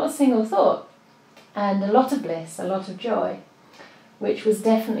I had not a single thought. And a lot of bliss, a lot of joy, which was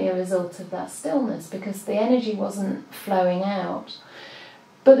definitely a result of that stillness, because the energy wasn't flowing out.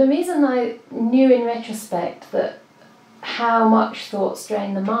 But the reason I knew in retrospect that how much thoughts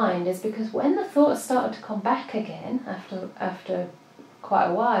drain the mind is because when the thoughts started to come back again after quite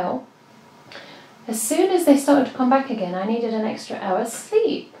a while, as soon as they started to come back again, I needed an extra hour's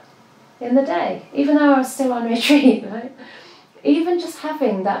sleep in the day, even though I was still on retreat, right? Even just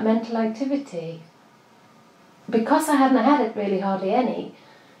having that mental activity, because I hadn't had it really hardly any,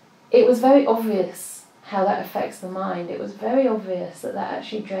 it was very obvious how that affects the mind. It was very obvious that that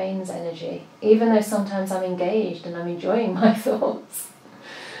actually drains energy, even though sometimes I'm engaged and I'm enjoying my thoughts,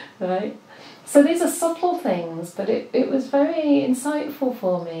 right? So these are subtle things, but it was very insightful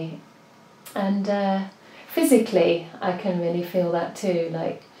for me. And physically, I can really feel that too.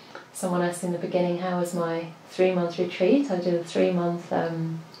 Like someone asked in the beginning, how was my 3-month retreat? I did a 3-month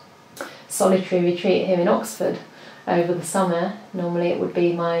solitary retreat here in Oxford over the summer. Normally it would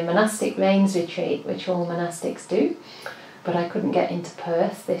be my monastic rains retreat, which all monastics do, but I couldn't get into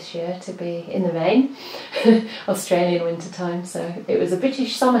Perth this year to be in the rain, Australian winter time, so it was a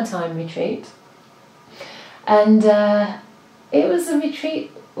British summertime retreat. And it was a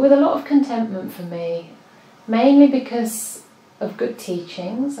retreat with a lot of contentment for me, mainly because of good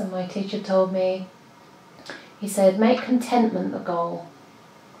teachings. And my teacher told me, he said, make contentment the goal.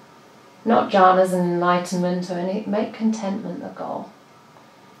 Not jhanas and enlightenment or anything, make contentment the goal.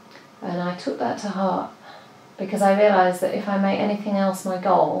 And I took that to heart, because I realised that if I make anything else my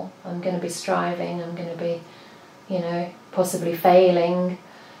goal, I'm going to be striving, I'm going to be, you know, possibly failing.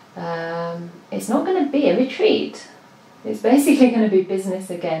 It's not going to be a retreat. It's basically going to be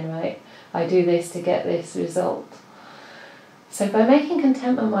business again, right? I do this to get this result. So by making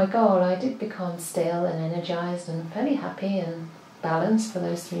contentment my goal, I did become still and energised and fairly happy and balanced for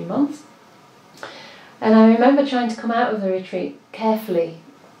those 3 months. And I remember trying to come out of the retreat carefully,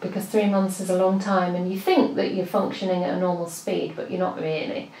 because 3 months is a long time and you think that you're functioning at a normal speed, but you're not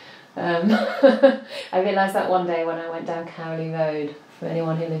really. I realised that one day when I went down Cowley Road. For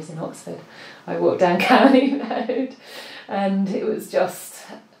anyone who lives in Oxford, I walked down Cowley Road and it was just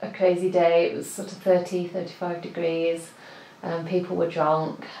a crazy day. It was sort of 30, 35 degrees and people were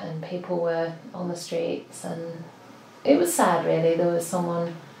drunk and people were on the streets, and it was sad really. There was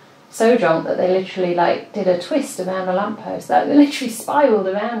someone so drunk that they literally did a twist around a lamppost, that they literally spiralled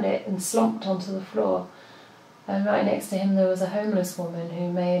around it and slumped onto the floor. And right next to him there was a homeless woman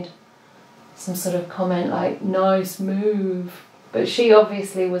who made some sort of comment like, nice move. But she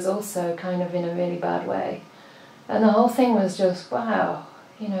obviously was also kind of in a really bad way. And the whole thing was just, wow,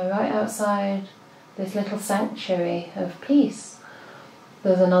 you know, right outside this little sanctuary of peace,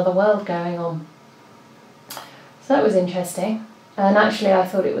 there's another world going on. So that was interesting. And actually I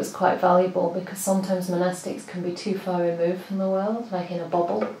thought it was quite valuable, because sometimes monastics can be too far removed from the world, like in a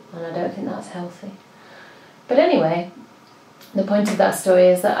bubble, and I don't think that's healthy. But anyway, the point of that story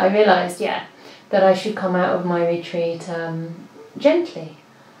is that I realised, that I should come out of my retreat gently.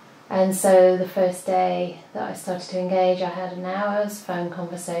 And so the first day that I started to engage, I had an hour's phone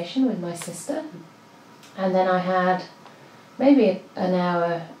conversation with my sister, and then I had maybe an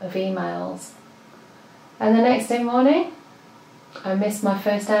hour of emails. And the next day morning, I missed my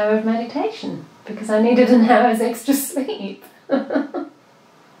first hour of meditation because I needed an hour's extra sleep.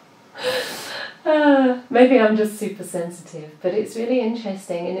 Maybe I'm just super sensitive, but it's really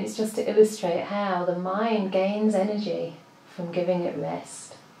interesting, and it's just to illustrate how the mind gains energy from giving it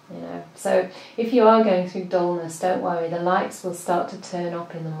rest. So if you are going through dullness, don't worry, the lights will start to turn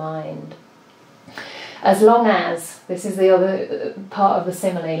up in the mind. As long as, this is the other part of the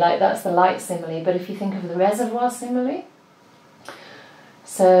simile, like that's the light simile, but if you think of the reservoir simile,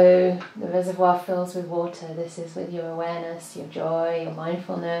 so the reservoir fills with water, this is with your awareness, your joy, your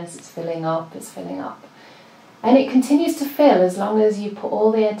mindfulness, it's filling up, it's filling up. And it continues to fill as long as you put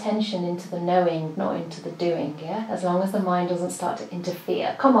all the attention into the knowing, not into the doing, As long as the mind doesn't start to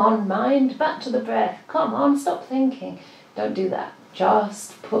interfere. Come on, mind, back to the breath. Come on, stop thinking. Don't do that.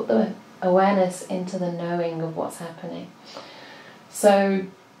 Just put the awareness into the knowing of what's happening. So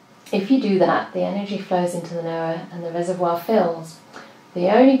if you do that, the energy flows into the knower and the reservoir fills.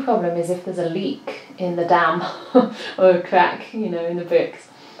 The only problem is if there's a leak in the dam or a crack, in the bricks.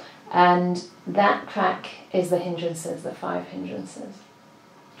 And that crack is the hindrances, the 5 hindrances.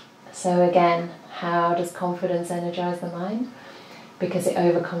 So again, how does confidence energize the mind? Because it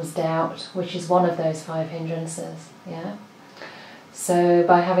overcomes doubt, which is one of those 5 hindrances, So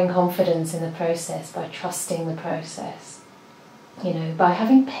by having confidence in the process, by trusting the process, by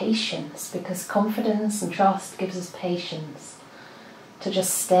having patience, because confidence and trust gives us patience to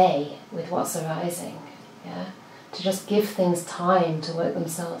just stay with what's arising, to just give things time to work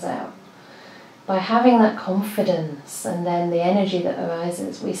themselves out. By having that confidence and then the energy that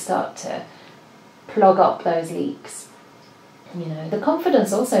arises, we start to plug up those leaks. The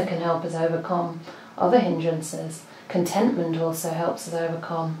confidence also can help us overcome other hindrances. Contentment also helps us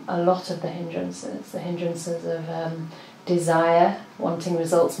overcome a lot of the hindrances of desire, wanting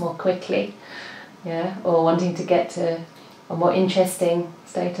results more quickly, or wanting to get to a more interesting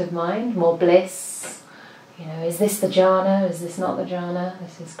state of mind, more bliss. Is this the jhana? Is this not the jhana?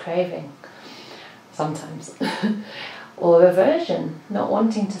 This is craving, sometimes. Or aversion, not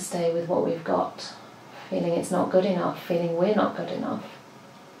wanting to stay with what we've got, feeling it's not good enough, feeling we're not good enough.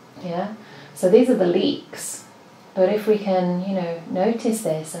 So these are the leaks. But if we can, notice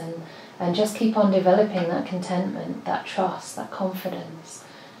this and just keep on developing that contentment, that trust, that confidence,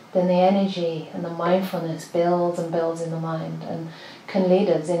 then the energy and the mindfulness builds and builds in the mind and can lead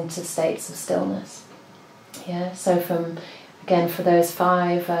us into states of stillness. So for those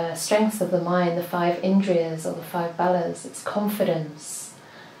 5 strengths of the mind, the 5 indriyas or the 5 balas, it's confidence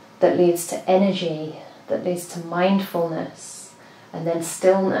that leads to energy, that leads to mindfulness, and then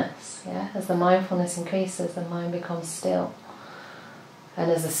stillness. As the mindfulness increases, the mind becomes still.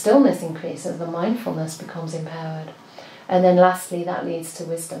 And as the stillness increases, the mindfulness becomes empowered. And then lastly, that leads to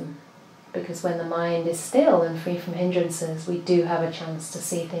wisdom. Because when the mind is still and free from hindrances, we do have a chance to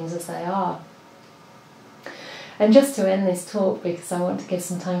see things as they are. And just to end this talk, because I want to give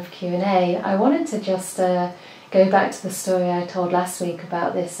some time for Q&A, I wanted to just go back to the story I told last week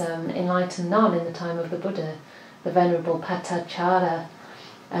about this enlightened nun in the time of the Buddha, the Venerable Patachara.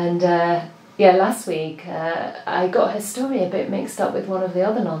 And last week I got her story a bit mixed up with one of the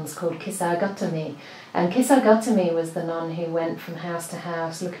other nuns called Kisargotami. And Kisargotami was the nun who went from house to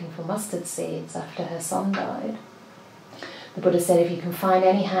house looking for mustard seeds after her son died. The Buddha said, if you can find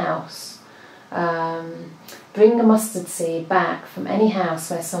any house, bring a mustard seed back from any house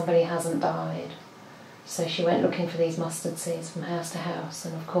where somebody hasn't died. So she went looking for these mustard seeds from house to house,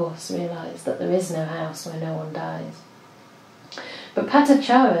 and of course realised that there is no house where no one dies. But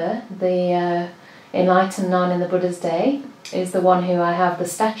Patachara, the enlightened nun in the Buddha's day, is the one who I have the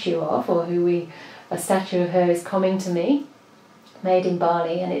statue of, or a statue of her is coming to me, made in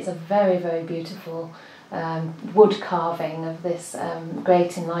Bali, and it's a very, very beautiful wood carving of this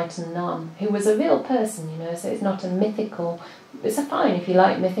great enlightened nun, who was a real person, so it's not a mythical, it's a fine if you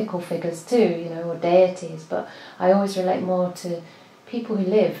like mythical figures too, or deities, but I always relate more to people who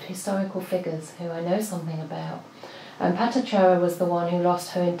lived, historical figures who I know something about. And Patachara was the one who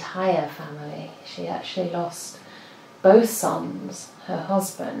lost her entire family. She actually lost both sons, her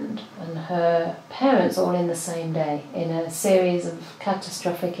husband and her parents all in the same day, in a series of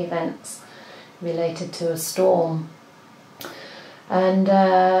catastrophic events related to a storm. And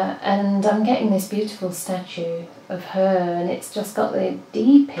I'm getting this beautiful statue of her, and it's just got the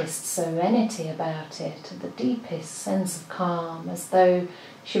deepest serenity about it, the deepest sense of calm, as though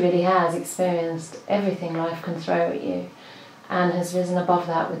she really has experienced everything life can throw at you, and has risen above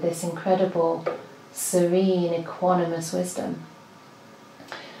that with this incredible, serene, equanimous wisdom.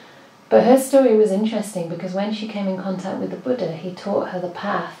 But her story was interesting because when she came in contact with the Buddha, he taught her the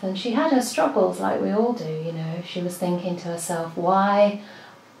path, and she had her struggles like we all do, you know. She was thinking to herself, why,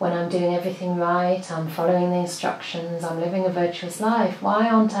 when I'm doing everything right, I'm following the instructions, I'm living a virtuous life, why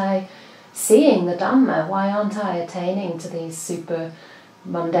aren't I seeing the Dhamma? Why aren't I attaining to these super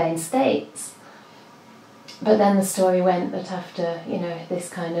mundane states? But then the story went that after, you know, this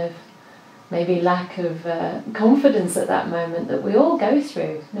kind of maybe lack of confidence at that moment that we all go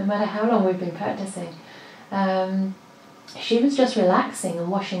through, no matter how long we've been practicing, she was just relaxing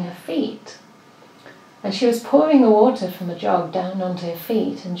and washing her feet. And she was pouring the water from a jug down onto her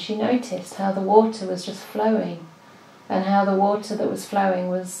feet, and she noticed how the water was just flowing, and how the water that was flowing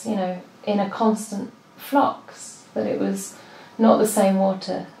was, you know, in a constant flux, that it was not the same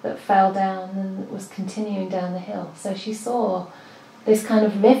water that fell down and was continuing down the hill. So she saw this kind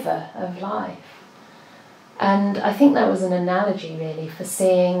of river of life. And I think that was an analogy really for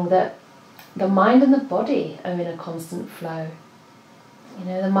seeing that the mind and the body are in a constant flow. You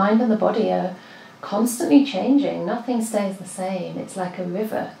know, the mind and the body are constantly changing. Nothing stays the same. It's like a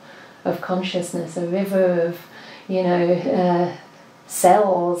river of consciousness, a river of, you know,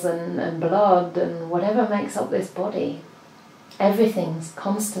 cells and blood and whatever makes up this body. Everything's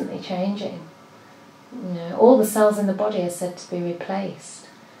constantly changing. You know, all the cells in the body are said to be replaced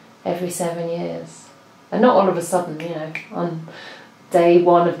every 7 years. And not all of a sudden, you know, on day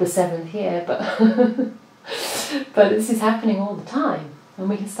 1 of the 7th year, but but this is happening all the time. And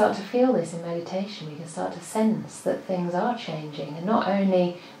we can start to feel this in meditation. We can start to sense that things are changing, and not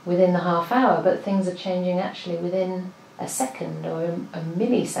only within the half hour, but things are changing actually within a second or a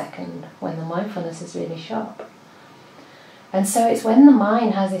millisecond when the mindfulness is really sharp. And so it's when the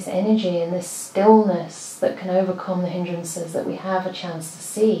mind has this energy and this stillness that can overcome the hindrances that we have a chance to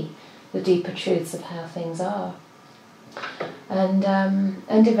see the deeper truths of how things are.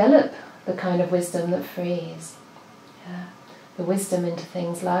 And develop the kind of wisdom that frees. Yeah. The wisdom into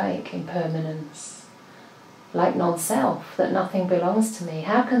things like impermanence, like non-self, that nothing belongs to me.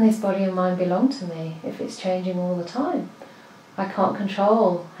 How can this body and mind belong to me if it's changing all the time? I can't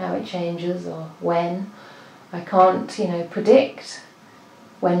control how it changes or when. I can't, you know, predict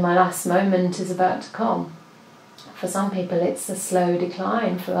when my last moment is about to come. For some people it's a slow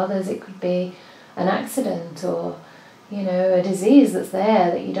decline. For others it could be an accident or, you know, a disease that's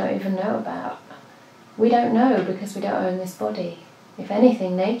there that you don't even know about. We don't know because we don't own this body. If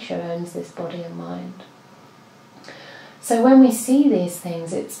anything, nature owns this body and mind. So when we see these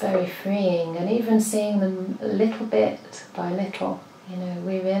things, it's very freeing, and even seeing them little bit by little, you know,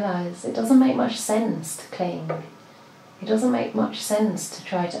 we realise it doesn't make much sense to cling. It doesn't make much sense to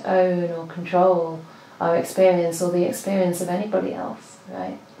try to own or control our experience or the experience of anybody else,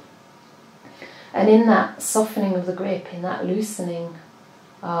 right? And in that softening of the grip, in that loosening,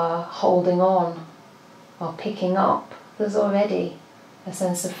 holding on, or picking up, there's already a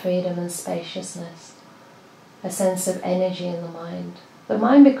sense of freedom and spaciousness, a sense of energy in the mind. The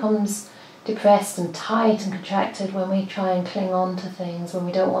mind becomes depressed and tight and contracted when we try and cling on to things, when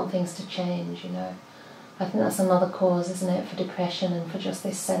we don't want things to change, you know. I think that's another cause, isn't it, for depression and for just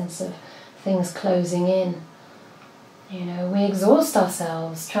this sense of things closing in. You know, we exhaust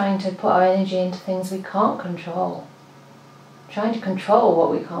ourselves trying to put our energy into things we can't control, trying to control what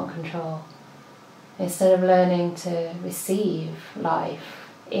we can't control, instead of learning to receive life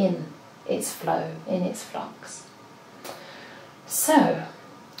in its flow, in its flux. So,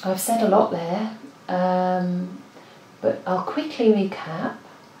 I've said a lot there, but I'll quickly recap.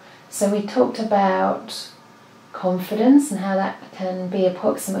 So we talked about confidence and how that can be a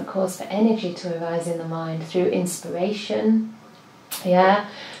proximate cause for energy to arise in the mind through inspiration, yeah,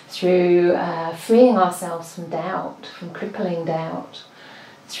 through freeing ourselves from doubt, from crippling doubt,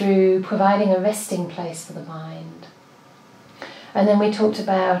 through providing a resting place for the mind. And then we talked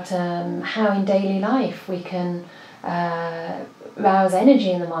about how in daily life we can rouse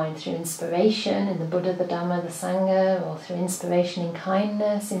energy in the mind through inspiration in the Buddha, the Dhamma, the Sangha, or through inspiration in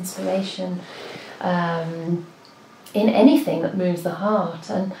kindness, inspiration in anything that moves the heart.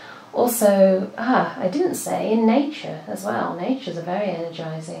 And also, I didn't say, in nature as well. Nature's a very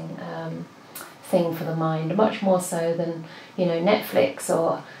energizing thing for the mind, much more so than, you know, Netflix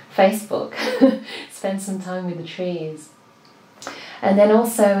or Facebook. Spend some time with the trees. And then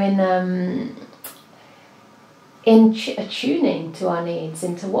also attuning to our needs,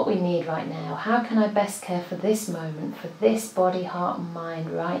 into what we need right now. How can I best care for this moment, for this body, heart and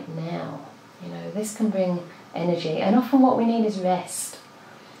mind right now? This can bring energy, and often what we need is rest.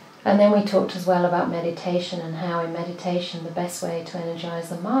 And then we talked as well about meditation, and how in meditation the best way to energize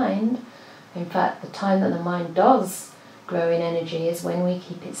the mind, in fact the time that the mind does grow in energy, is when we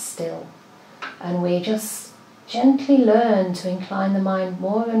keep it still and we just gently learn to incline the mind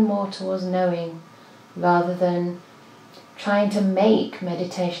more and more towards knowing, rather than trying to make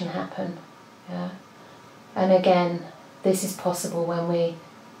meditation happen. And again, this is possible when we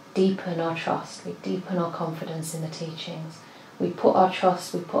deepen our trust, we deepen our confidence in the teachings. We put our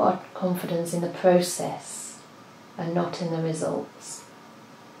trust, we put our confidence in the process and not in the results.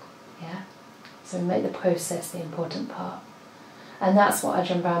 So we make the process the important part. And that's what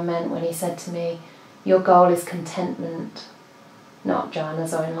Ajahn Brahm meant when he said to me, your goal is contentment, not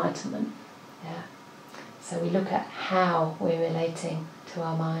jhanas or enlightenment. So we look at how we're relating to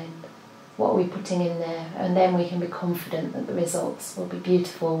our mind, what we're putting in there, and then we can be confident that the results will be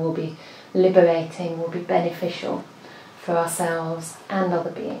beautiful, will be liberating, will be beneficial for ourselves and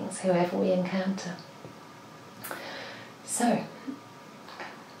other beings, whoever we encounter. So,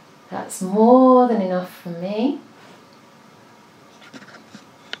 that's more than enough for me.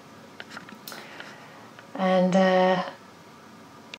 And